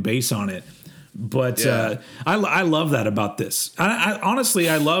fucking bass on it. But I love that about this. I honestly,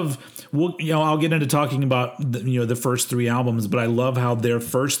 I love, well, you know, I'll get into talking about the first 3 albums, but I love how their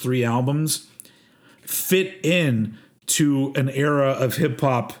first 3 albums fit in to an era of hip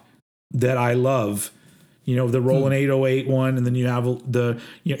hop that I love. You know, the Roland 808 one, and then you have the,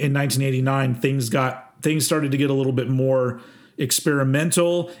 you know, in 1989 things started to get a little bit more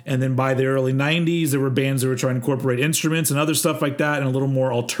experimental, and then by the early 90s there were bands that were trying to incorporate instruments and other stuff like that and a little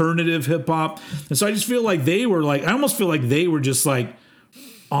more alternative hip hop. And so I just feel like they were like, I almost feel like they were just like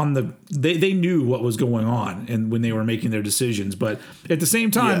on the, they knew what was going on and when they were making their decisions, but at the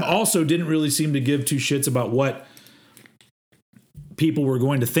same time also didn't really seem to give 2 shits about what people were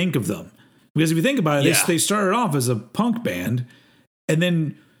going to think of them. Because if you think about it, they started off as a punk band and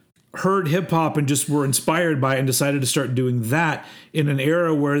then heard hip hop and just were inspired by it and decided to start doing that in an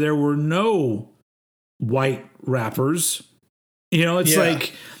era where there were no white rappers. You know, it's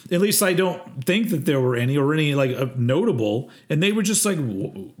like, at least I don't think that there were any like notable, and they were just like,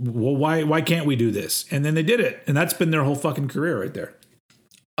 well, why can't we do this? And then they did it. And that's been their whole fucking career right there.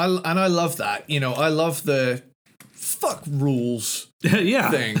 I love that. You know, I love the fuck rules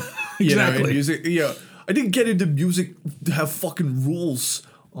thing. You know, in music. Yeah. I didn't get into music to have fucking rules.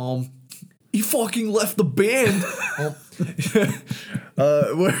 He fucking left the band.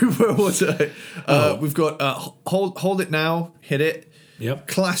 Where was I? We've got Hold It Now, Hit It. Yep.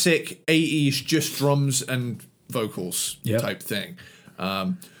 Classic 80s, just drums and vocals type thing.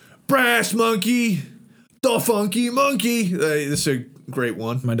 Brass Monkey, The Funky Monkey. This is a great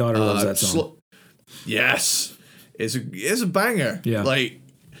one. My daughter loves that song. Yes. It's a banger. Yeah. Like,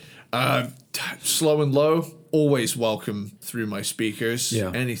 Slow and Low, always welcome through my speakers.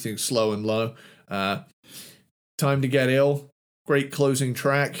 Yeah. Anything slow and low. Time to Get Ill, great closing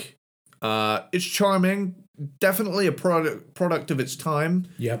track. It's charming, definitely a product of its time.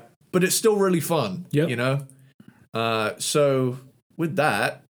 Yep. But it's still really fun. Yep. You know. So with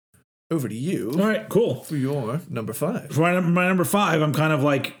that, over to you. All right, cool. For your number 5. For my number 5, I'm kind of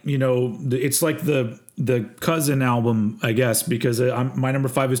like, you know, it's like the cousin album, I guess, because my number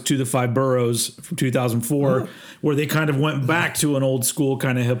 5 is To the Five Boroughs from 2004, where they kind of went back to an old school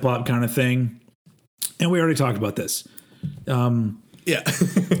kind of hip hop kind of thing. And we already talked about this.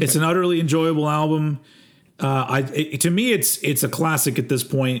 It's an utterly enjoyable album. To me, it's a classic at this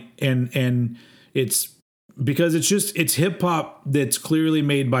point, and it's because it's hip hop that's clearly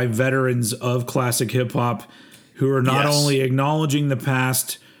made by veterans of classic hip hop who are not only acknowledging the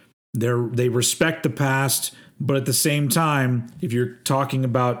past, they respect the past, but at the same time, if you're talking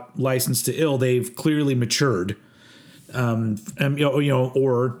about License to Ill, they've clearly matured, and you know,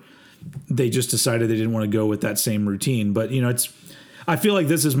 or they just decided they didn't want to go with that same routine. But you know, I feel like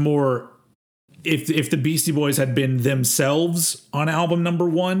this is more. If the Beastie Boys had been themselves on album number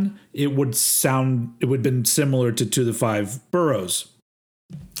 1, it would have been similar to the Five Boroughs.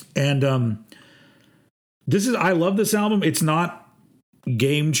 And I love this album. It's not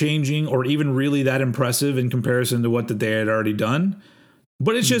game changing or even really that impressive in comparison to what that they had already done,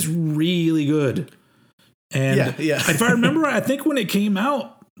 but it's just really good. And if I remember, I think when it came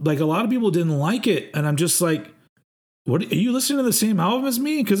out, like a lot of people didn't like it, and I'm just like, what, are you listening to the same album as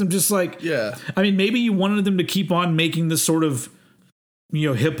me? Because I'm just like, I mean, maybe you wanted them to keep on making this sort of, you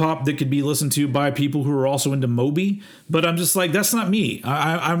know, hip hop that could be listened to by people who are also into Moby, but I'm just like, that's not me.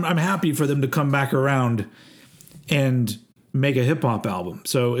 I'm happy for them to come back around and make a hip hop album.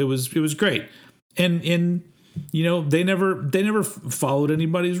 So it was great, and you know, they never followed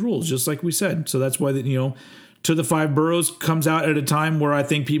anybody's rules, just like we said. So that's why you know. To the Five Boroughs comes out at a time where I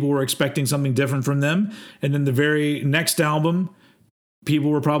think people were expecting something different from them. And then the very next album, people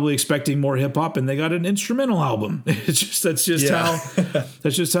were probably expecting more hip hop, and they got an instrumental album. That's just how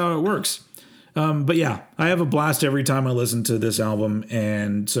it works. But yeah, I have a blast every time I listen to this album.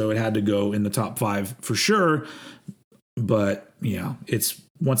 And so it had to go in the top 5 for sure. But yeah, it's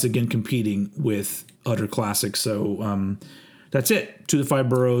once again competing with utter classics. So, that's it. To the Five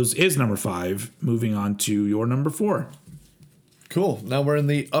Boroughs is number 5. Moving on to your number 4. Cool. Now we're in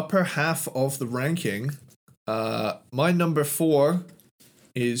the upper half of the ranking. My number 4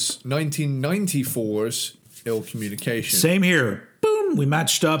 is 1994's Ill Communication. Same here. Boom. We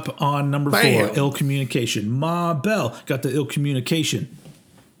matched up on number Bam. 4, Ill Communication. Ma Bell got the Ill Communication.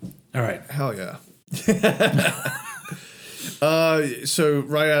 All right. Hell yeah. So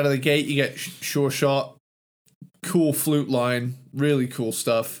right out of the gate, you get Sure Shot. Cool flute line. Really cool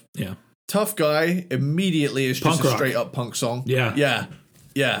stuff. Yeah. Tough Guy immediately is Punk just a rock. straight up punk song. Yeah. Yeah.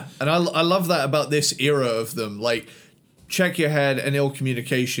 Yeah. And I love that about this era of them. Like, Check Your Head and Ill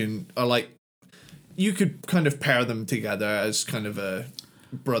Communication are like, you could kind of pair them together as kind of a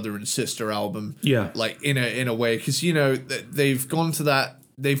brother and sister album. Yeah. Like in a way, because they've gone to that.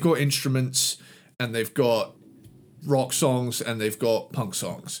 They've got instruments and they've got rock songs and they've got punk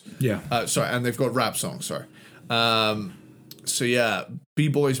songs. Yeah. And they've got rap songs. Sorry. So yeah,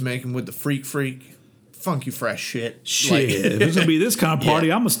 B-Boys making with the Freak, funky fresh shit. Shit. If it's going to be this kind of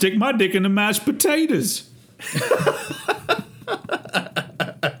party, I'm going to stick my dick in the mashed potatoes.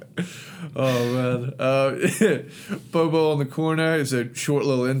 Oh man. Bobo on the Corner is a short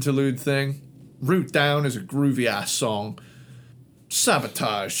little interlude thing. Root Down is a groovy ass song.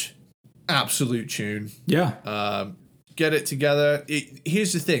 Sabotage, absolute tune. Yeah. Get It Together.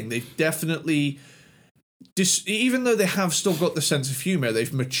 Here's the thing, they've definitely even though they have still got the sense of humor,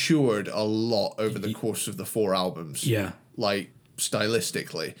 they've matured a lot over the course of the 4 albums. Yeah. Like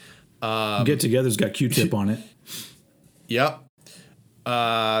stylistically. Get Together's got Q-Tip on it. Yep.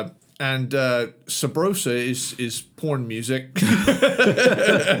 And Sabrosa is porn music.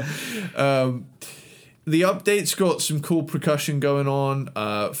 The update's got some cool percussion going on.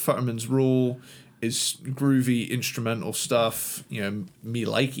 Futterman's Rule is groovy instrumental stuff. Me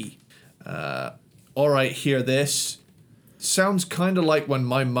likey. All right, hear this. Sounds kind of like when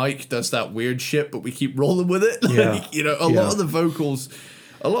my mic does that weird shit, but we keep rolling with it. Yeah. A lot of the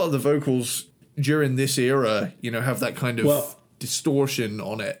vocals during this era, have that kind of distortion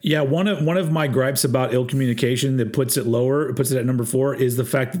on it. Yeah, one of my gripes about Ill Communication that puts it at number 4 is the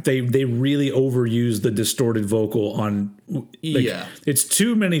fact that they really overuse the distorted vocal on. It's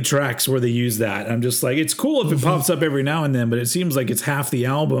too many tracks where they use that. I'm just like, it's cool if it pops up every now and then, but it seems like it's half the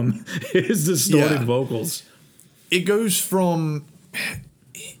album is distorted vocals. It goes from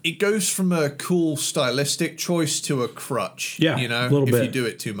a cool stylistic choice to a crutch. Yeah, a little bit. If you do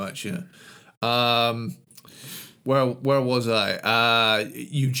it too much. Where was I?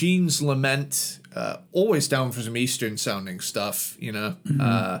 Eugene's Lament. Always down for some Eastern sounding stuff.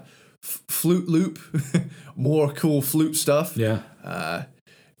 Flute Loop. More cool flute stuff. Yeah.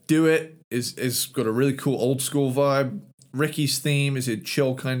 Do It is got a really cool old school vibe. Ricky's Theme is a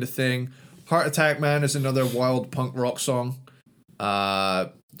chill kind of thing. Heart Attack Man is another wild punk rock song.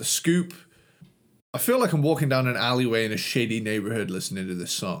 The Scoop. I feel like I'm walking down an alleyway in a shady neighborhood listening to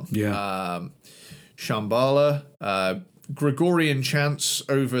this song. Yeah. Shambhala. Gregorian chants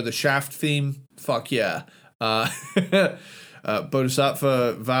over the Shaft theme. Fuck yeah.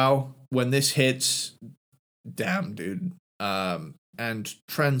 Bodhisattva Vow. When this hits, damn, dude. And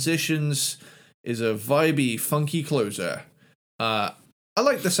Transitions is a vibey, funky closer. I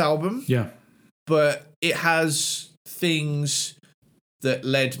like this album. Yeah. But it has things that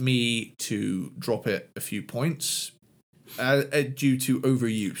led me to drop it a few points due to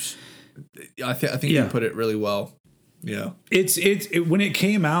overuse. I think you put it really well. Yeah. It's when it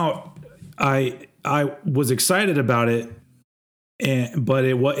came out, I was excited about it, but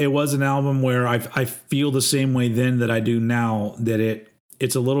it was an album where I feel the same way then that I do now, that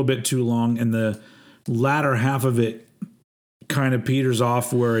it's a little bit too long, and the latter half of it kind of peters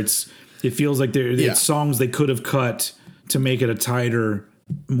off, where it feels like it's songs they could have cut to make it a tighter,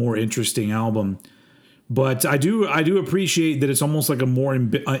 more interesting album. But I do appreciate that it's almost like a more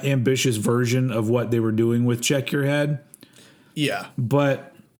ambitious version of what they were doing with Check Your Head. Yeah.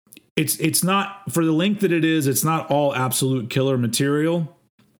 But it's not, for the length that it is, it's not all absolute killer material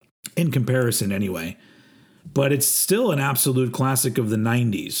in comparison anyway. But it's still an absolute classic of the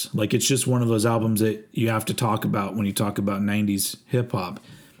 90s. Like, it's just one of those albums that you have to talk about when you talk about 90s hip hop.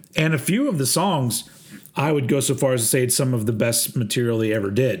 And a few of the songs, I would go so far as to say it's some of the best material they ever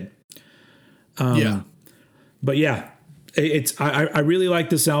did. But yeah, I really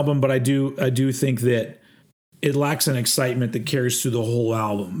like this album, but I do think that it lacks an excitement that carries through the whole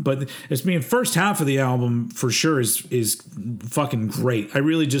album. But it's first half of the album for sure is fucking great. I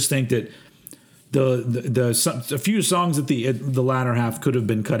really just think that a few songs at the latter half could have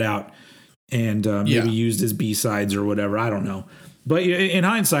been cut out and maybe used as B-sides or whatever. I don't know. But in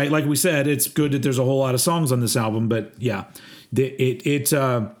hindsight, like we said, it's good that there's a whole lot of songs on this album. But yeah, it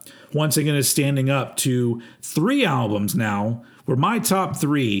once again is standing up to 3 albums now, where my top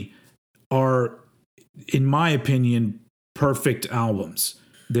 3 are, in my opinion, perfect albums.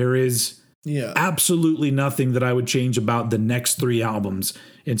 There is Yeah. absolutely nothing that I would change about the next 3 albums.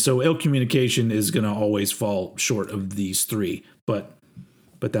 And so Ill Communication is going to always fall short of these 3. But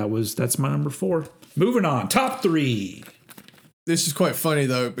that's my number 4. Moving on, top 3. This is quite funny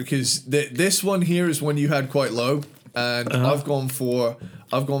though, because this one here is one you had quite low, and I've gone for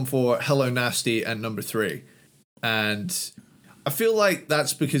Hello Nasty at number 3, and I feel like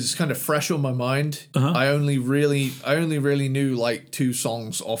that's because it's kind of fresh on my mind. I only really knew like 2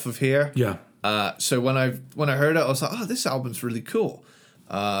 songs off of here. Yeah. So when I heard it, I was like, oh, this album's really cool.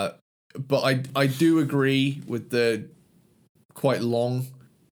 But I do agree with the quite long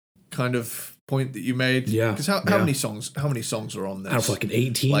kind of point that you made. Yeah. Because how many songs are on this? I don't know, fucking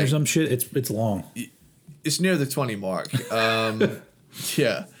 18 or some shit. It's long. It's near the 20 mark.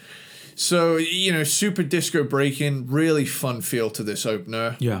 Yeah. So, super disco breaking, really fun feel to this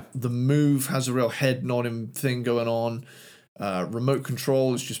opener. Yeah. The move has a real head nodding thing going on. Remote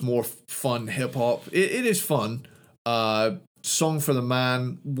control is just more fun hip hop. It is fun. Song for the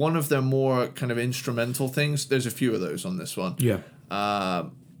Man, one of their more kind of instrumental things. There's a few of those on this one. Yeah.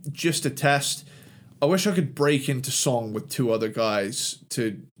 Just a test. I wish I could break into song with 2 other guys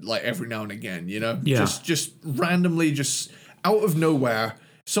to like every now and again, Yeah. Just randomly, just out of nowhere.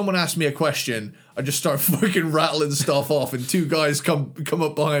 Someone asked me a question, I just start fucking rattling stuff off, and 2 guys come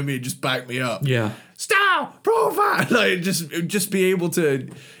up behind me and just back me up. Yeah. Stop, profile. Like just be able to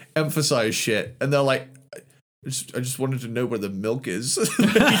emphasize shit, and they're like, I just wanted to know where the milk is.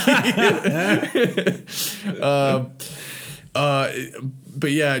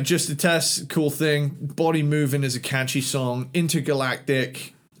 But yeah, just a test, cool thing. Body Moving is a catchy song.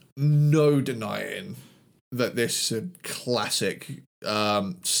 Intergalactic, no denying that this is a classic.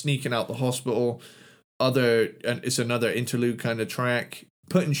 Sneaking Out the Hospital, it's another interlude kind of track.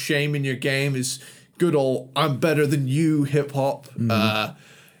 Putting Shame in Your Game is good old I'm better than you hip hop.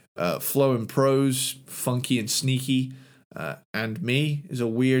 Flow and Prose, funky and sneaky. And Me is a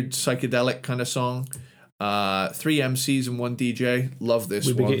weird psychedelic kind of song. 3 MCs and 1 DJ. Love this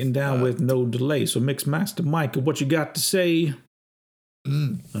one. We've been getting down with no delay. So Mix Master Mike, what you got to say?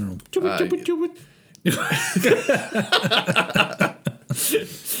 I don't know.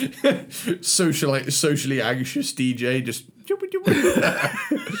 Socially anxious DJ, just you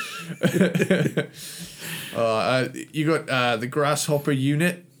got the Grasshopper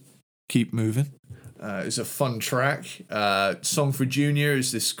Unit, Keep Moving. Is a fun track. Song for Junior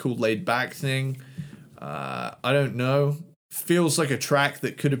is this cool laid back thing. I don't know. Feels like a track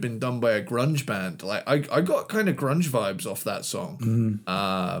that could have been done by a grunge band. Like I got kind of grunge vibes off that song.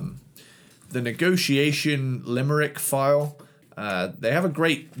 The Negotiation Limerick File. They have a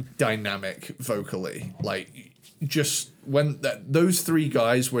great dynamic vocally. Like, just when those 3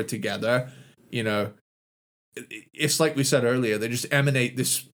 guys were together, it's like we said earlier, they just emanate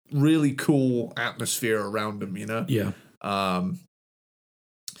this really cool atmosphere around them, Yeah.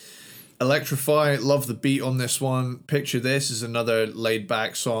 Electrify, love the beat on this one. Picture This is another laid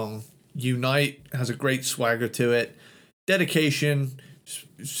back song. Unite has a great swagger to it. Dedication,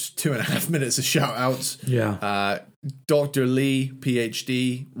 just 2.5 minutes of shout outs. Yeah. Dr. Lee,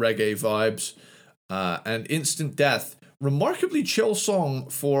 PhD, reggae vibes. And Instant Death, remarkably chill song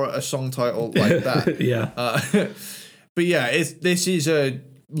for a song title like that. Yeah. But yeah, this is a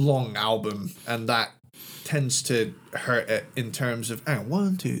long album, and that tends to hurt it in terms of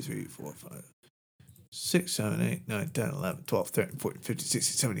 1, 2, 3, 4, 5, 6, 7, 8, 9, 10, 11, 12, 13, 14, 15,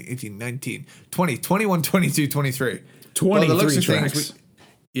 16, 17, 18, 19, 20, 21, 22, 23. 23 tracks.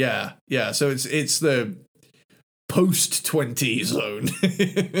 Yeah. So it's the post-20 zone.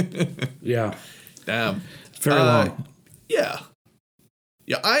 Yeah. Damn. Very long. Yeah.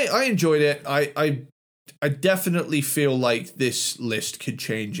 I enjoyed it. I definitely feel like this list could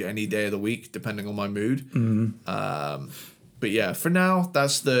change any day of the week depending on my mood. But yeah, for now,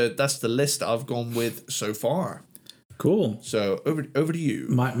 that's the list I've gone with so far. Cool. So over to you.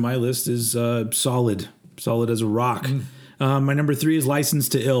 My list is solid as a rock. My number 3 is License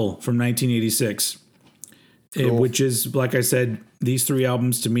to Ill from 1986, Cool. which is, like I said, these 3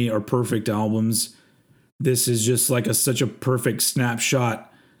 albums to me are perfect albums. This is just like such a perfect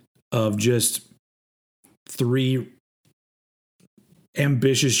snapshot of just 3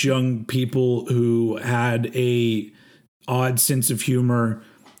 ambitious young people who had a odd sense of humor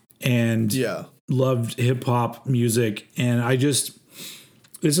and loved hip hop music. And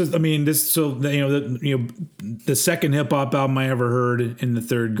the second hip hop album I ever heard in the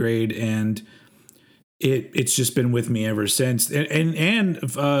 3rd grade, and it's just been with me ever since. And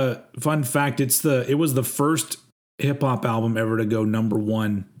fun fact, it was the first hip hop album ever to go number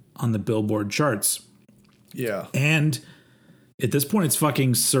 1 on the Billboard charts. Yeah. And at this point, it's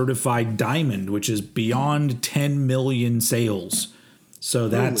fucking certified diamond, which is beyond 10 million sales. So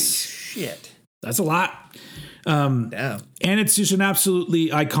that's a lot. Damn. And it's just an absolutely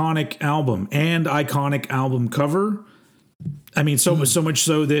iconic album and iconic album cover. I mean, so much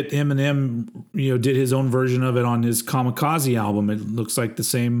so that Eminem, did his own version of it on his Kamikaze album. It looks like the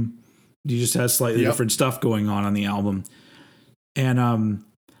same. He just has slightly different stuff going on the album. And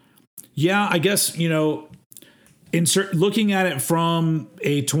I guess looking at it from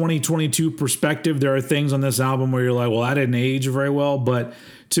a 2022 perspective, there are things on this album where you're like, well, that didn't age very well. But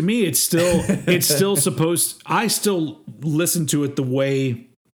to me, it's still supposed. I still listen to it the way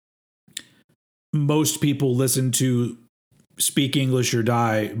most people listen to Speak English or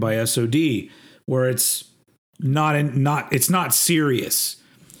Die by SOD, where it's not serious.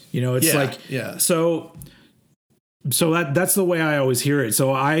 So that's the way I always hear it.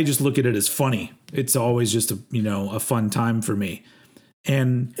 So I just look at it as funny. It's always just a fun time for me.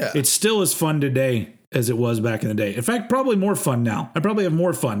 And it's still as fun today as it was back in the day. In fact, probably more fun now. I probably have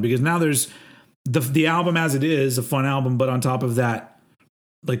more fun because now there's the album as it is, a fun album, but on top of that,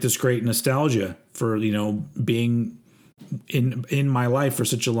 like this great nostalgia for, being in my life for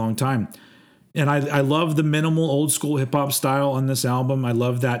such a long time. And I love the minimal old school hip hop style on this album. I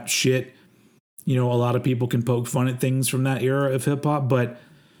love that shit. A lot of people can poke fun at things from that era of hip hop, but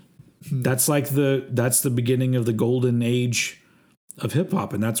that's the beginning of the golden age of hip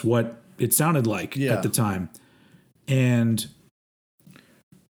hop. And that's what it sounded like at the time. And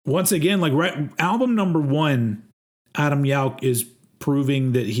once again, album number 1, Adam Yauch is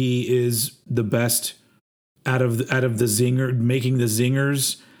proving that he is the best out of the zinger, making the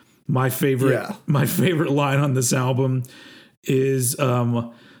zingers. My favorite line on this album is,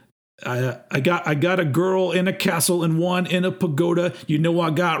 I got a girl in a castle and one in a pagoda. I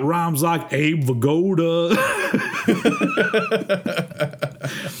got rhymes like a Vagoda.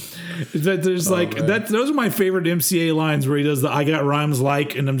 There's those are my favorite MCA lines where he does I got rhymes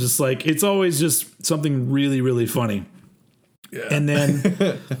like, and I'm just like, it's always just something really, really funny. Yeah. And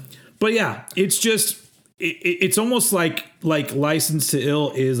then, but yeah, it's just, it's almost like License to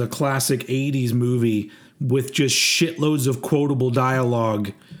Ill is a classic 80s movie with just shitloads of quotable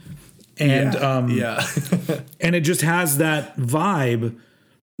dialogue. And and it just has that vibe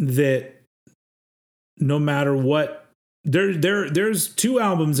that no matter what, there's 2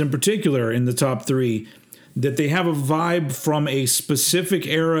 albums in particular in the top 3 that they have a vibe from a specific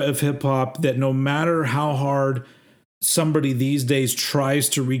era of hip hop that no matter how hard somebody these days tries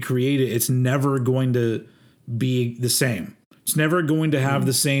to recreate it, it's never going to be the same. It's never going to have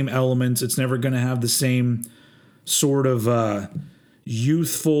the same elements. It's never going to have the same sort of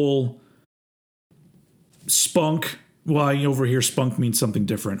youthful spunk. Well, over here, spunk means something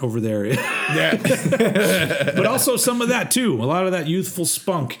different. Over there, but also some of that too. A lot of that youthful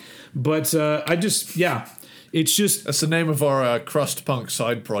spunk. But it's just that's the name of our crust punk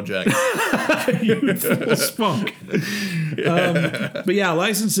side project. Youthful spunk. But yeah,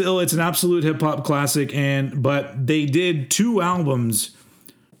 License to Ill, it's an absolute hip hop classic, but they did 2 albums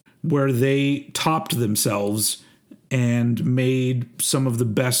where they topped themselves and made some of the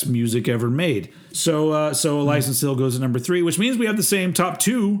best music ever made. So License to Ill goes at number 3, which means we have the same top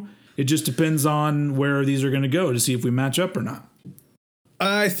 2. It just depends on where these are going to go to see if we match up or not.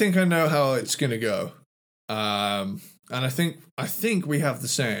 I think I know how it's going to go. And I think we have the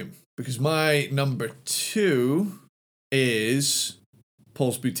same, because my number 2 is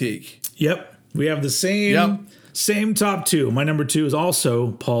Paul's Boutique. Yep. We have the same top 2. My number 2 is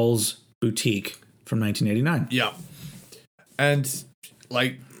also Paul's Boutique from 1989. Yeah. And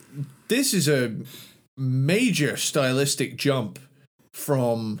this is a major stylistic jump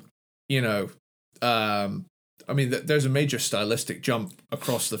from, there's a major stylistic jump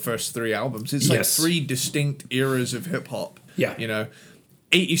across the first 3 albums. It's like 3 distinct eras of hip hop. Yeah.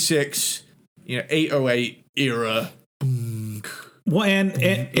 86, 808 era. Well,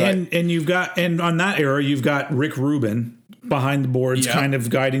 and you've got, and on that era, you've got Rick Rubin behind the boards, kind of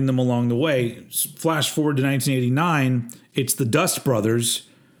guiding them along the way. Flash forward to 1989, it's the Dust Brothers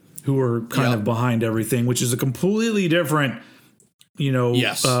who are kind of behind everything, which is a completely different,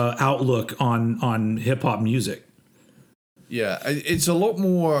 outlook on hip hop music. Yeah, it's a lot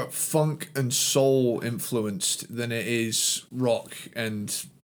more funk and soul influenced than it is rock and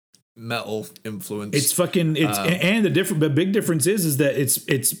metal influenced. It's fucking and the big difference is that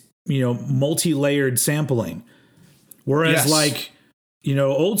it's multi-layered sampling. Whereas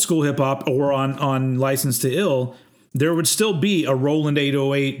old school hip hop or on License to Ill, there would still be a Roland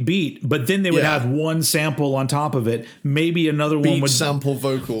 808 beat, but then they would have one sample on top of it. Maybe another one would sample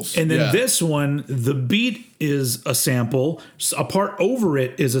vocals. And then this one, the beat is a sample, a part over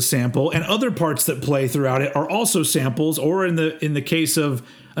it is a sample, and other parts that play throughout it are also samples. Or in the case of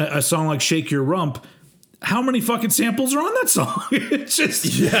a song like Shake Your Rump, how many fucking samples are on that song? It's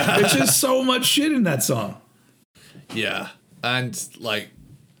just so much shit in that song. Yeah. And like,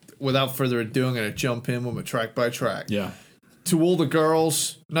 without further ado, I'm going to jump in with my track by track. Yeah. To all the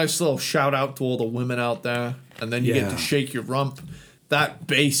girls, nice little shout out to all the women out there. And then you get to Shake Your Rump. That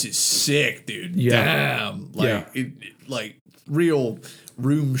bass is sick, dude. Yeah. Damn. Like, like real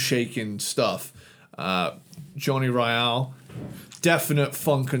room shaking stuff. Johnny Royale, definite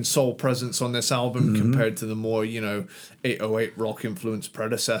funk and soul presence on this album compared to the more, 808 rock influenced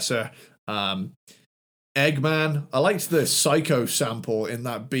predecessor. Eggman, I liked the Psycho sample in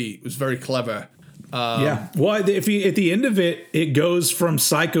that beat. It was very clever. Well, if you, at the end of it, it goes from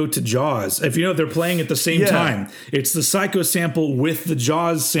Psycho to Jaws. If they're playing at the same time, it's the Psycho sample with the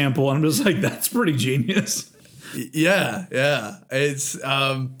Jaws sample. And I'm just like, that's pretty genius. Yeah. It's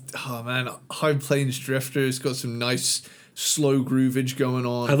High Plains Drifter's got some nice slow groovage going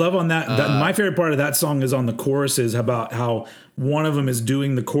on. I love on that my favorite part of that song is on the choruses, about how one of them is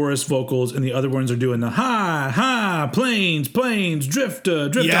doing the chorus vocals and the other ones are doing the ha plains drifter.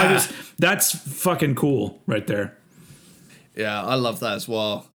 Yeah. That's fucking cool right there. Yeah, I love that as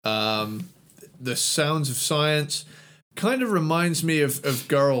well. The Sounds of Science kind of reminds me of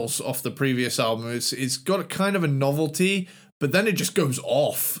Girls off the previous album. It's got a kind of a novelty, but then it just goes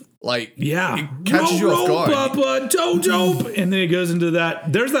off. Like, it catches you off guard. Papa, dope. And then it goes into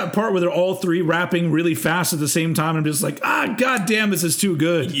that. There's that part where they're all three rapping really fast at the same time. I'm just like, goddamn, this is too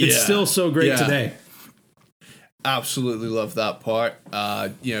good. Yeah. It's still so great today. Absolutely love that part.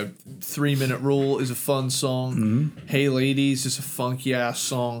 3 Minute Rule is a fun song. Mm-hmm. Hey Ladies is a funky ass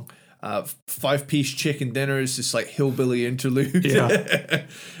song. 5-Piece Chicken Dinner is this like hillbilly interlude. Yeah.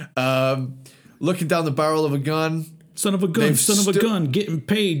 Looking Down the Barrel of a Gun. Son of a gun, getting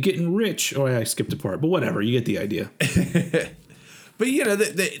paid, getting rich. Oh, I skipped a part, but whatever, you get the idea. But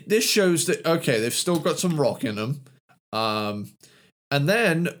this shows that, okay, they've still got some rock in them. And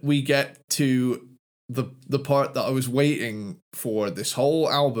then we get to the part that I was waiting for this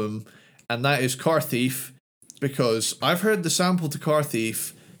whole album, and that is Car Thief, because I've heard the sample to Car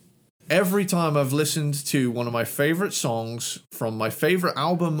Thief every time I've listened to one of my favorite songs from my favorite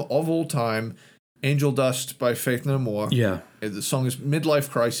album of all time, Angel Dust by Faith No More. Yeah. The song is Midlife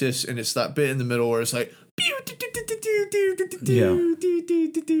Crisis, and it's that bit in the middle where it's like...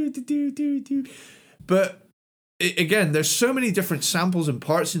 But, again, there's so many different samples and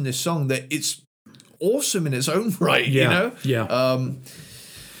parts in this song that it's awesome in its own right, you know? Yeah.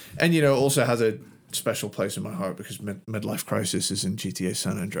 And, it also has a special place in my heart because Midlife Crisis is in GTA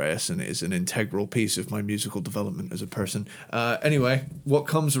San Andreas and it is an integral piece of my musical development as a person. Anyway, What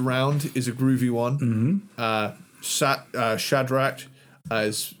Comes Around is a groovy one. Mm-hmm. Shadrach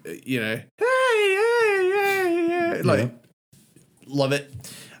is, hey, love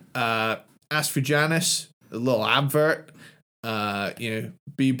it. Ask for Janice, a little advert.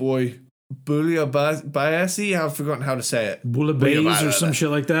 B-Boy Bouillabaisse, I've forgotten how to say it. Bouillabaisse or some shit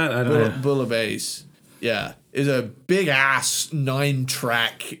like that. I don't know. Bouillabaisse, yeah, is a big ass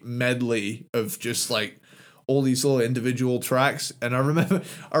 9-track medley of just like all these little individual tracks. And I remember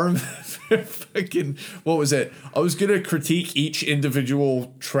fucking, what was it? I was gonna critique each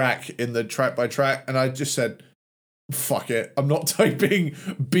individual track in the track by track, and I just said, fuck it, I'm not typing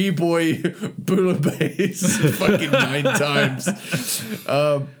B-Boy Bouillabaisse fucking 9 times.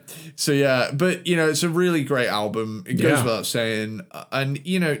 So yeah, but it's a really great album. It goes without saying, and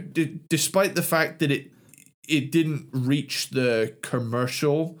despite the fact that it didn't reach the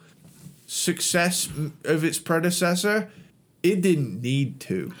commercial success of its predecessor, it didn't need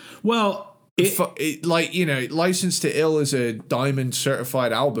to. Well, License to Ill is a diamond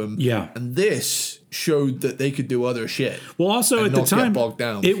certified album. Yeah, and this showed that they could do other shit. Well, also at the time,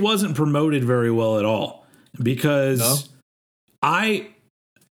 it wasn't promoted very well at all because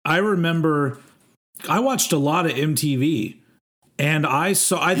I remember I watched a lot of MTV and I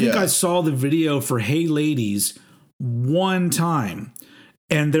think I saw the video for Hey Ladies one time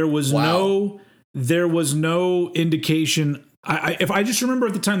and there was no indication. If I just remember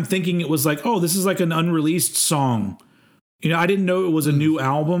at the time thinking it was like, oh, this is like an unreleased song. I didn't know it was a new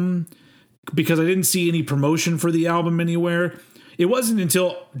album because I didn't see any promotion for the album anywhere. It wasn't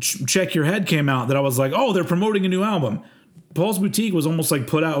until Check Your Head came out that I was like, oh, they're promoting a new album. Paul's Boutique was almost like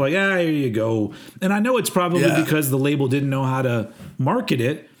put out like, here you go. And I know it's probably because the label didn't know how to market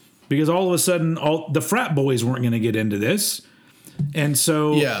it, because all of a sudden all the frat boys weren't going to get into this. And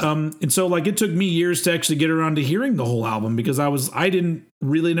so, like it took me years to actually get around to hearing the whole album because I didn't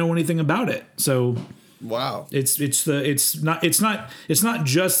really know anything about it. So wow, it's not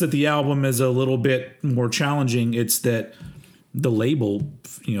just that the album is a little bit more challenging. It's that the label,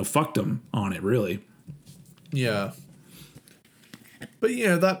 fucked them on it really. Yeah. But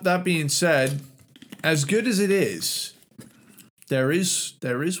that being said, as good as it is, there is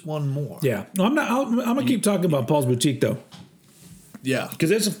one more. Yeah. No, I'm gonna keep talking about Paul's Boutique though. Yeah. Because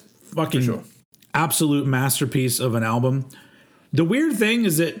it's a fucking absolute masterpiece of an album. The weird thing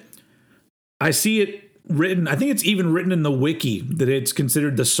is that I see it written, I think it's even written in the wiki that it's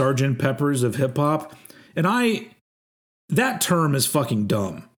considered the Sgt. Pepper's of hip hop. And that term is fucking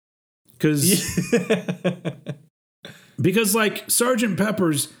dumb. Because like Sgt.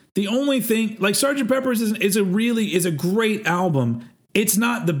 Pepper's, the only thing, like Sgt. Pepper's is a great album. It's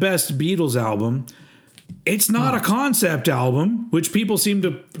not the best Beatles album. It's not a concept album, which people seem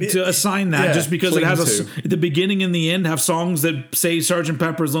to assign that just because it has the beginning and the end have songs that say Sgt.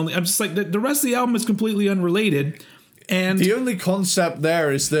 Pepper's only. I'm just like, the rest of the album is completely unrelated. And the only concept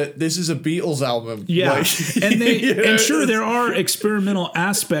there is that this is a Beatles album. Yeah. And sure, there are experimental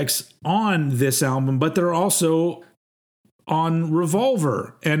aspects on this album, but they're also on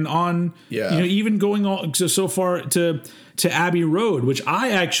Revolver and on, even going on so far to Abbey Road, which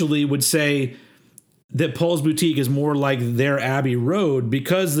I actually would say that Paul's Boutique is more like their Abbey Road,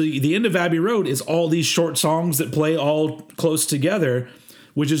 because the end of Abbey Road is all these short songs that play all close together,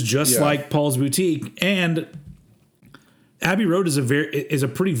 which is just like Paul's Boutique. And Abbey Road is a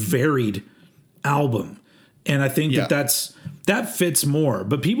pretty varied album. And I think that fits more.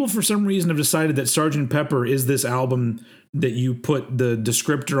 But people for some reason have decided that Sgt. Pepper is this album that you put the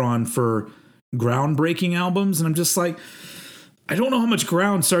descriptor on for groundbreaking albums. And I'm just like, I don't know how much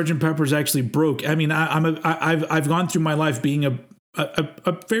ground Sgt. Pepper's actually broke. I mean, I've gone through my life being a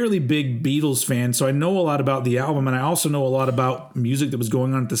fairly big Beatles fan, so I know a lot about the album, and I also know a lot about music that was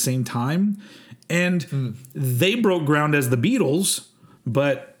going on at the same time. And they broke ground as the Beatles,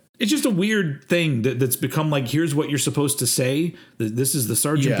 but it's just a weird thing that's become like, here's what you're supposed to say. This is the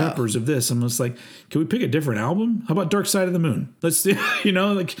Sgt. Pepper's of this. I'm just like, can we pick a different album? How about Dark Side of the Moon? Let's,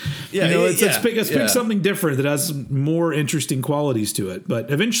 let's pick something different that has more interesting qualities to it. But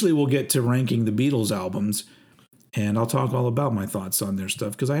eventually we'll get to ranking the Beatles albums, and I'll talk all about my thoughts on their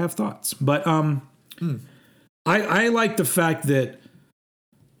stuff because I have thoughts. But I like the fact that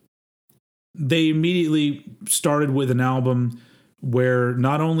they immediately started with an album where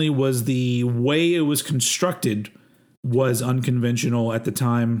not only was the way it was constructed was unconventional at the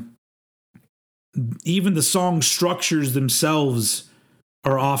time, even the song structures themselves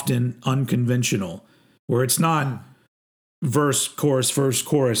are often unconventional, where it's not verse,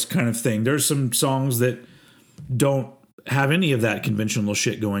 chorus kind of thing. There's some songs that don't have any of that conventional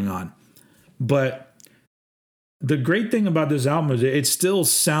shit going on. But the great thing about this album is it still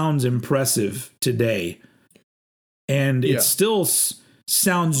sounds impressive today. And it still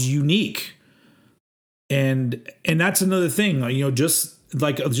sounds unique, and that's another thing. Just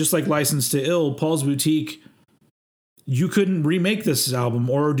like License to Ill, Paul's Boutique, you couldn't remake this album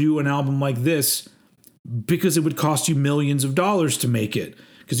or do an album like this because it would cost you millions of dollars to make it,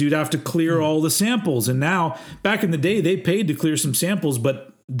 because you'd have to clear all the samples. And now, back in the day, they paid to clear some samples,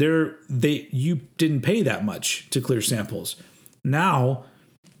 but you didn't pay that much to clear samples. Now,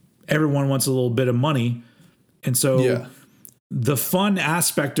 everyone wants a little bit of money. And so the fun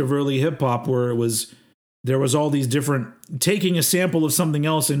aspect of early hip hop, where there was all these different, taking a sample of something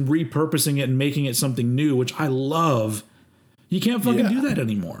else and repurposing it and making it something new, which I love. You can't fucking do that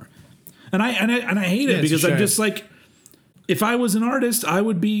anymore. And I hate it because I'm just like, if I was an artist, I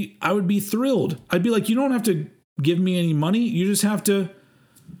would be thrilled. I'd be like, you don't have to give me any money. You just have to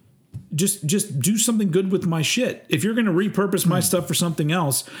just do something good with my shit. If you're going to repurpose my stuff for something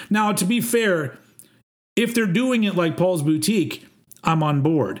else. Now, to be fair, if they're doing it like Paul's Boutique, I'm on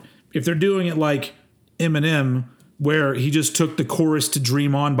board. If they're doing it like Eminem, where he just took the chorus to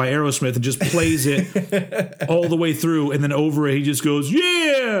Dream On by Aerosmith and just plays it all the way through, and then over it he just goes,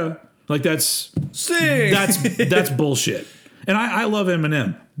 yeah! Like that's bullshit. And I love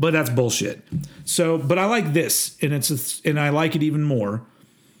Eminem, but that's bullshit. So, but I like this, and I like it even more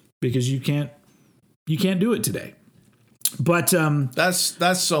because you can't do it today. But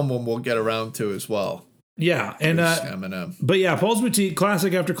that's someone we'll get around to as well. Yeah, and Eminem. But yeah, Paul's Boutique,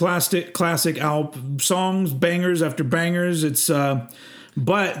 classic after classic album, songs, bangers after bangers. It's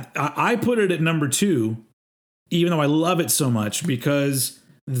but I put it at number 2, even though I love it so much, because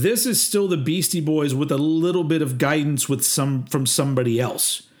this is still the Beastie Boys with a little bit of guidance from somebody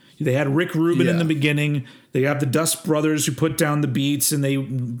else. They had Rick Rubin in Yeah. the beginning. They have the Dust Brothers who put down the beats and they,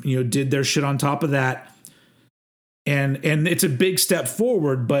 did their shit on top of that. And it's a big step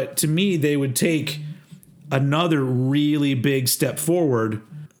forward, but to me, they would take another really big step forward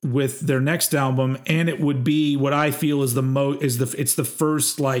with their next album, and it would be what I feel is it's the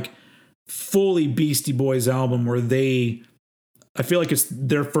first like fully Beastie Boys album where I feel like it's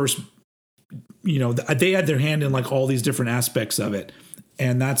their first, they had their hand in like all these different aspects of it.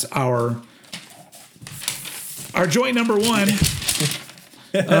 And that's our joint number one.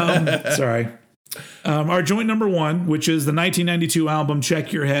 Our joint number one, which is the 1992 album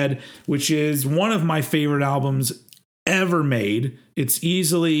Check Your Head, which is one of my favorite albums ever made. It's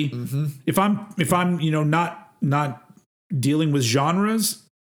easily, if I'm not dealing with genres,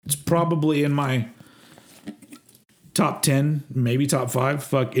 it's probably in my top 10, maybe top 5.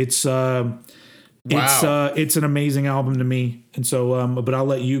 Fuck, it's an amazing album to me. And so, but I'll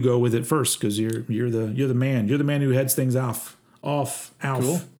let you go with it first because you're the man. You're the man who heads things off.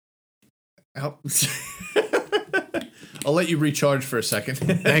 Cool. I'll let you recharge for a second.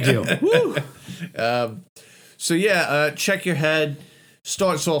 Thank you. Woo. Check Your Head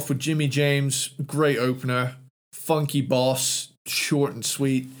starts off with Jimmy James, great opener, funky boss, short and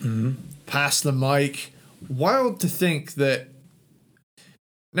sweet. Pass the mic. Wild to think that.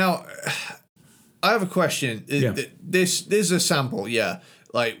 Now, I have a question. This is a sample, yeah.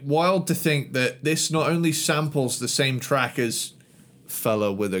 Like, wild to think that this not only samples the same track as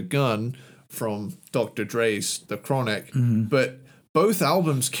Fella with a Gun from Dr. Dre's The Chronic, but both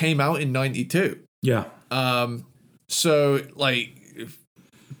albums came out in 92. Yeah. So, like,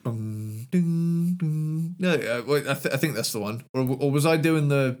 I think that's the one. Or was I doing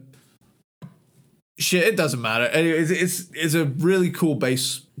the... Shit, it doesn't matter. Anyway, it's a really cool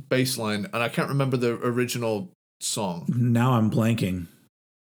bass line, and I can't remember the original song. Now I'm blanking.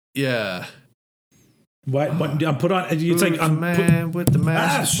 Yeah. What I'm put on? It's like I'm with the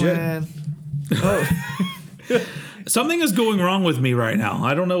master plan. Oh. Something is going wrong with me right now.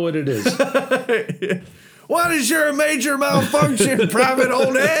 I don't know what it is. What is your major malfunction, Private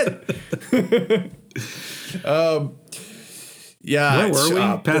Old Head? Yeah. Where were we?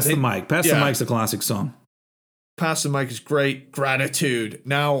 Pass the Mic. Pass the Mic's a classic song. Pass the Mic is great. Gratitude.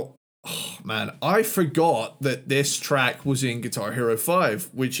 Now, oh, man, I forgot that this track was in Guitar Hero 5,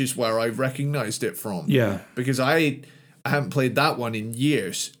 which is where I recognized it from. Yeah. Because I haven't played that one in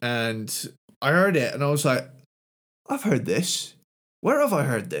years. And I heard it and I was like, I've heard this. Where have I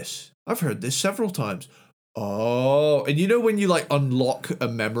heard this? I've heard this several times. Oh, and you know when you like unlock a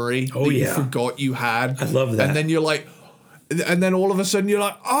memory that you forgot you had? I love that. And then you're like, and then all of a sudden you're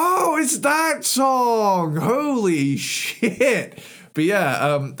like, oh, it's that song. Holy shit. But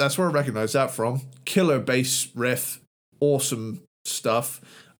yeah, that's where I recognize that from. Killer bass riff. Awesome stuff.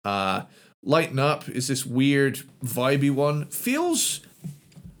 Lighten Up is this weird, vibey one. Feels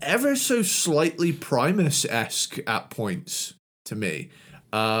ever so slightly Primus-esque at points to me.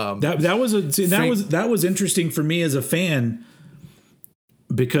 That was interesting for me as a fan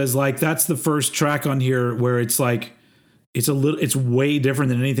because like that's the first track on here where it's like it's way different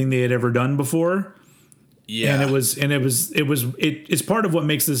than anything they had ever done before. Yeah. And it's part of what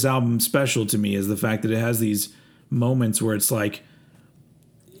makes this album special to me is the fact that it has these moments where it's like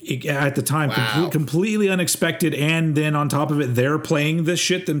at the time completely unexpected, and then on top of it they're playing this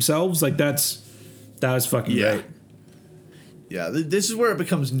shit themselves. Like that was fucking great. Yeah, this is where it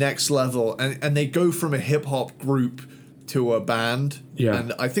becomes next level, and they go from a hip hop group to a band. Yeah,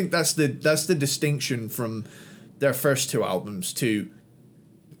 and I think that's the distinction from their first two albums to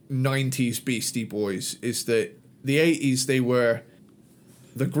 90s Beastie Boys is that the 80s they were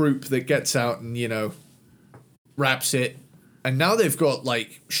the group that gets out and raps it, and now they've got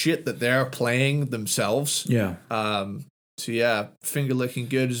like shit that they're playing themselves. Yeah. So yeah, Finger Licking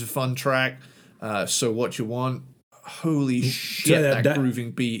Good is a fun track. So What You Want. Holy shit, that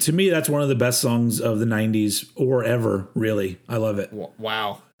grooving beat. To me, that's one of the best songs of the 90s or ever, really. I love it.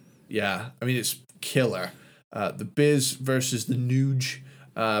 Wow. Yeah. I mean, it's killer. The Biz versus the Nuge.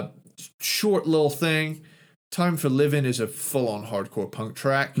 Short little thing. Time for Living is a full-on hardcore punk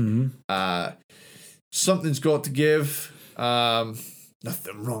track. Mm-hmm. Something's Got to Give.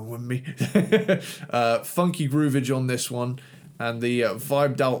 Nothing wrong with me. Funky groovage on this one. And the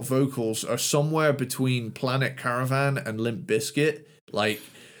vibed out vocals are somewhere between Planet Caravan and Limp Bizkit. Like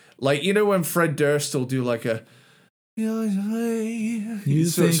when Fred Durst will do like a you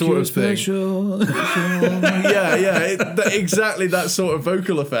think sort you're of special. Exactly that sort of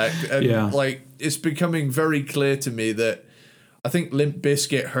vocal effect. And like it's becoming very clear to me that I think Limp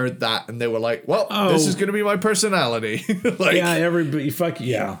Bizkit heard that and they were like, well, this is going to be my personality. Like, yeah, everybody,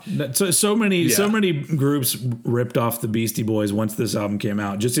 So many groups ripped off the Beastie Boys once this album came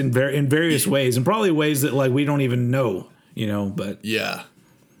out, just in various ways, and probably ways that like we don't even know, but yeah,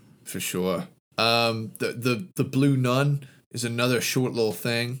 for sure. The Blue Nun is another short little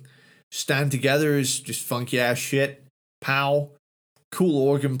thing. Stand Together is just funky ass shit. Pow. Cool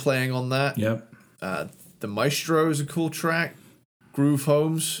organ playing on that. Yep. The Maestro is a cool track. Groove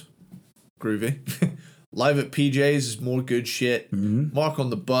Homes. Groovy. Live at PJ's is more good shit. Mm-hmm. Mark on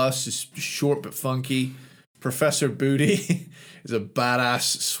the Bus is short but funky. Professor Booty is a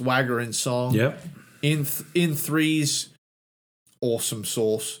badass swaggering song. Yep. In Threes, awesome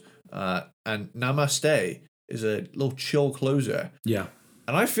sauce. And Namaste is a little chill closer. Yeah.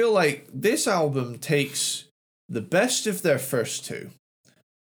 And I feel like this album takes the best of their first two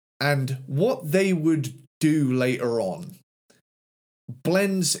and what they would do later on,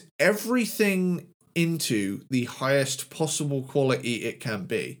 blends everything into the highest possible quality it can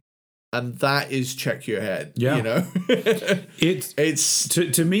be. And that is Check Your Head. Yeah. It's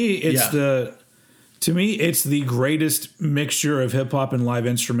to me, it's the greatest mixture of hip hop and live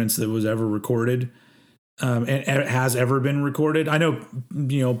instruments that was ever recorded. And it has ever been recorded. I know,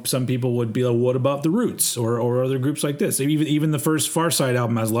 some people would be like, what about the Roots or other groups like this? Even the first Pharcyde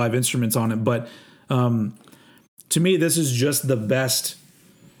album has live instruments on it. But to me, this is just the best.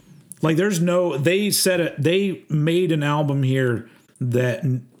 Like, they made an album here that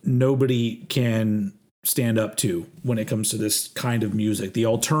nobody can stand up to when it comes to this kind of music. The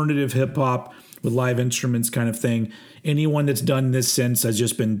alternative hip hop with live instruments kind of thing. Anyone that's done this since has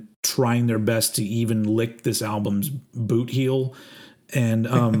just been trying their best to even lick this album's boot heel. And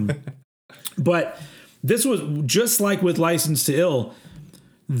but this was just like with License to Ill.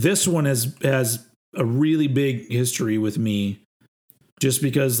 This one has a really big history with me, just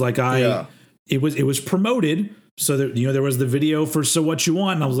because it was promoted. So that, there was the video for So What You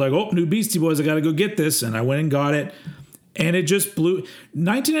Want, and I was like, oh, new Beastie Boys, I got to go get this, and I went and got it. And it just blew.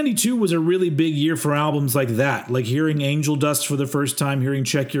 1992 was a really big year for albums like that. Like hearing Angel Dust for the first time, hearing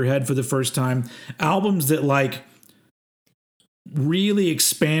Check Your Head for the first time. Albums that like really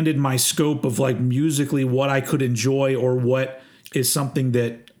expanded my scope of like musically what I could enjoy, or what is something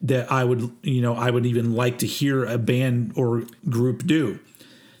that I would even like to hear a band or group do.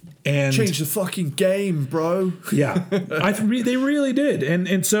 And change the fucking game, bro. Yeah. They really did. And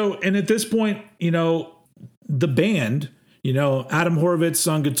at this point, the band, Adam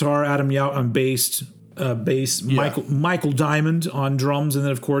Horvitz on guitar, Adam Yout on bass, Michael Diamond on drums, and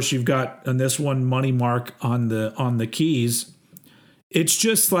then of course you've got on this one Money Mark on the keys. It's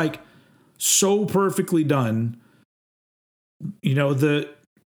just like so perfectly done.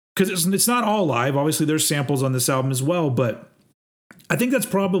 Because it's not all live. Obviously, there's samples on this album as well, but I think that's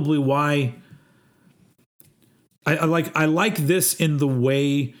probably why I like this in the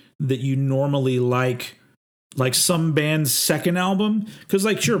way that you normally like some band's second album, because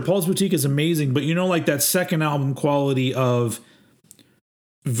like sure, Paul's Boutique is amazing, but like that second album quality of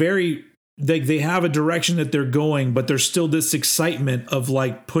very they have a direction that they're going, but there's still this excitement of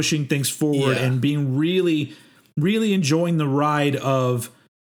like pushing things forward and being really, really enjoying the ride of,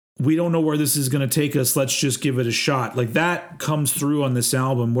 we don't know where this is going to take us, let's just give it a shot. Like that comes through on this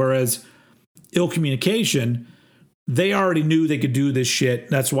album, whereas Ill Communication, they already knew they could do this shit.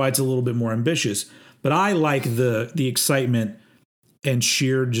 That's why it's a little bit more ambitious. But I like the excitement and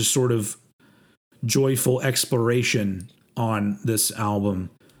sheer just sort of joyful exploration on this album.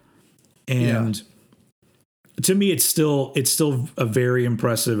 And to me, it's still a very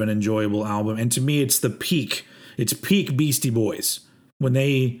impressive and enjoyable album. And to me, it's peak Beastie Boys when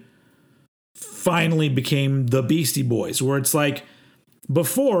they finally became the Beastie Boys, where it's like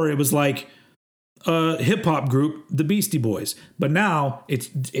before it was like a hip hop group, the Beastie Boys, but now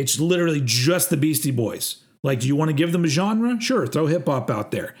it's literally just the Beastie Boys. Like, do you want to give them a genre? Sure, throw hip hop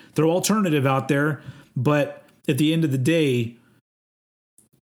out there, throw alternative out there, but at the end of the day,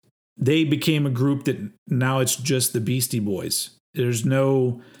 they became a group that now it's just the Beastie Boys. I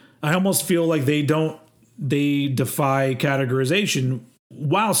almost feel like they defy categorization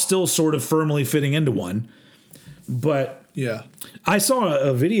while still sort of firmly fitting into one. But yeah, I saw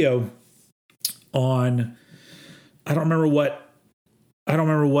a video on, I don't remember what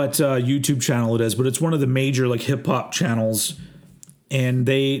YouTube channel it is, but it's one of the major like hip hop channels. And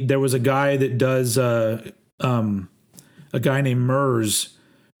there was a guy that does a guy named Murs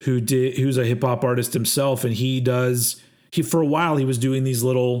who's a hip hop artist himself, and he for a while he was doing these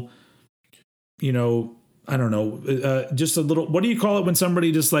little, I don't know, just a little, what do you call it when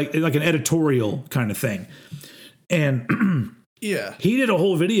somebody just like an editorial kind of thing. And Yeah. He did a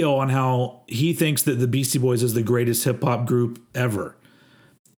whole video on how he thinks that the Beastie Boys is the greatest hip hop group ever.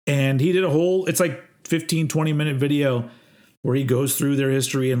 And he did a whole, it's like 15, 20-minute video where he goes through their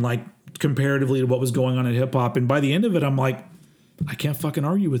history and like comparatively to what was going on in hip hop. And by the end of it, I'm like, I can't fucking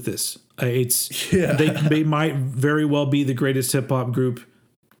argue with this. They might very well be the greatest hip hop group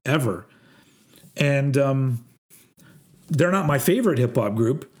ever. And they're not my favorite hip hop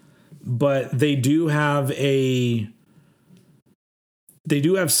group, but they do have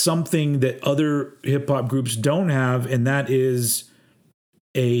something that other hip hop groups don't have, and that is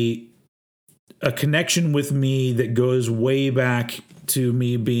a connection with me that goes way back to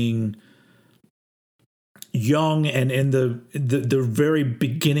me being young and in the very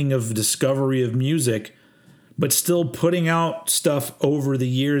beginning of discovery of music, but still putting out stuff over the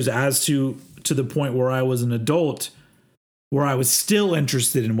years as to the point where I was an adult, where I was still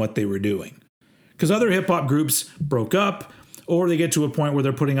interested in what they were doing. Because other hip hop groups broke up, or they get to a point where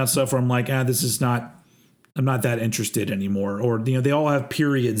they're putting out stuff where I'm like, I'm not that interested anymore. Or, they all have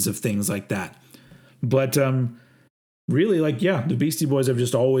periods of things like that. But really, the Beastie Boys have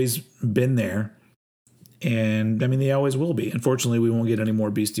just always been there. And I mean, they always will be. Unfortunately, we won't get any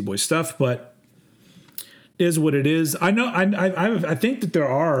more Beastie Boys stuff, but it is what it is. I know. I think that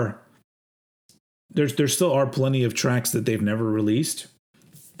there still are plenty of tracks that they've never released,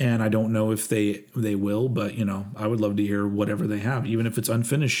 and I don't know if they will. But I would love to hear whatever they have, even if it's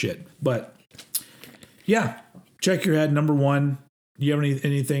unfinished shit. But yeah, Check Your Head, number one. Do you have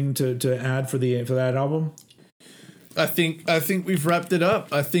anything to add for that album? I think we've wrapped it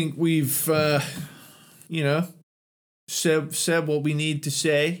up. I think we've said what we need to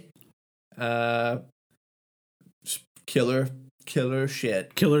say. Killer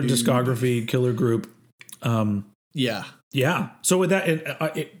shit. Killer dude. Discography, killer group. Yeah. So with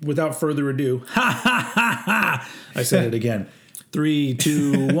that, without further ado, I said it again. 3,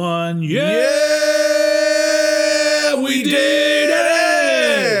 2, 1. Yeah, we did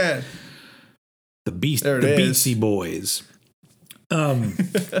it. The Beastie Boys.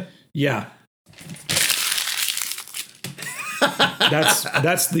 Yeah.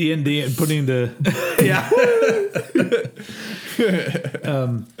 That's the Indian putting the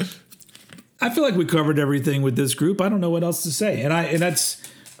I feel like we covered everything with this group. I don't know what else to say,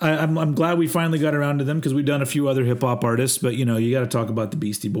 I'm glad we finally got around to them, because we've done a few other hip hop artists, but you got to talk about the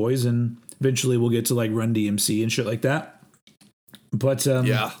Beastie Boys, and eventually we'll get to like Run DMC and shit like that. But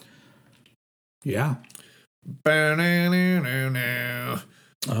yeah.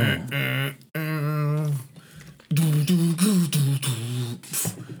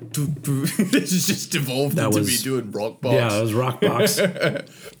 This is just evolved into me doing rock box. Yeah, it was rock box.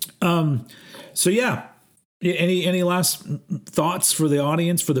 So yeah, any last thoughts for the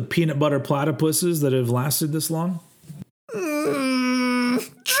audience, for the peanut butter platypuses that have lasted this long?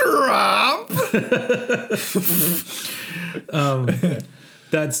 Drop.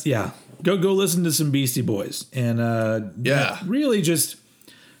 That's Go listen to some Beastie Boys, and really just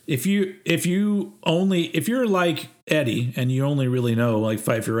if you're like Eddie and you only really know like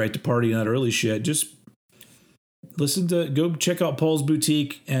Fight for Your Right to Party and that early shit, just go check out Paul's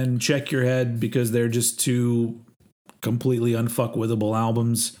Boutique and Check Your Head, because they're just two completely unfuckwithable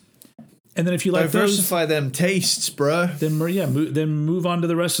albums. And then if you like diversify them tastes, bro, then move on to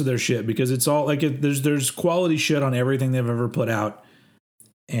the rest of their shit, because it's all like there's quality shit on everything they've ever put out.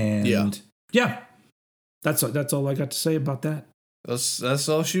 And that's all I got to say about that. That's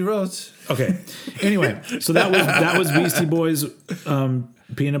all she wrote. Okay. Anyway, so that was Beastie Boys,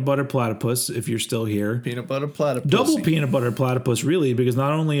 Peanut Butter Platypus. If you're still here, peanut butter platypus, double peanut butter platypus, really, because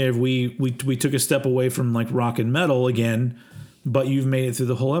not only have we took a step away from like rock and metal again, but you've made it through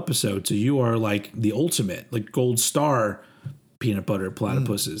the whole episode. So you are like the ultimate, like gold star peanut butter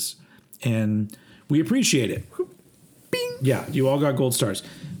platypuses, and we appreciate it. Bing. Yeah, you all got gold stars.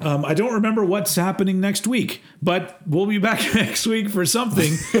 I don't remember what's happening next week, but we'll be back next week for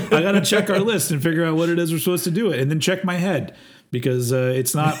something. I got to check our list and figure out what it is we're supposed to do it, and then check my head, because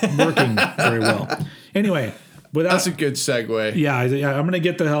it's not working very well. Anyway, that's a good segue. Yeah, I'm going to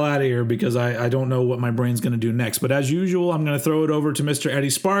get the hell out of here, because I don't know what my brain's going to do next. But as usual, I'm going to throw it over to Mr. Eddie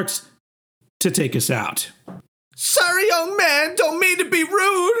Sparks to take us out. Sorry, young man. Don't mean to be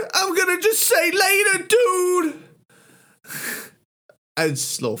rude. I'm going to just say later, dude.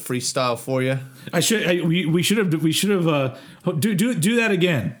 It's a little freestyle for you. We should have do that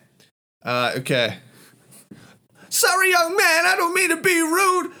again. Okay. Sorry, young man, I don't mean to be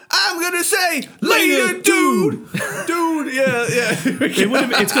rude. I'm gonna say later, dude. Dude, yeah.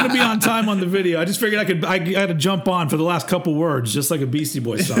 It's gonna be on time on the video. I just figured I had to jump on for the last couple words, just like a Beastie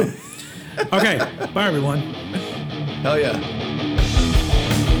Boys song. Okay, bye everyone. Hell yeah.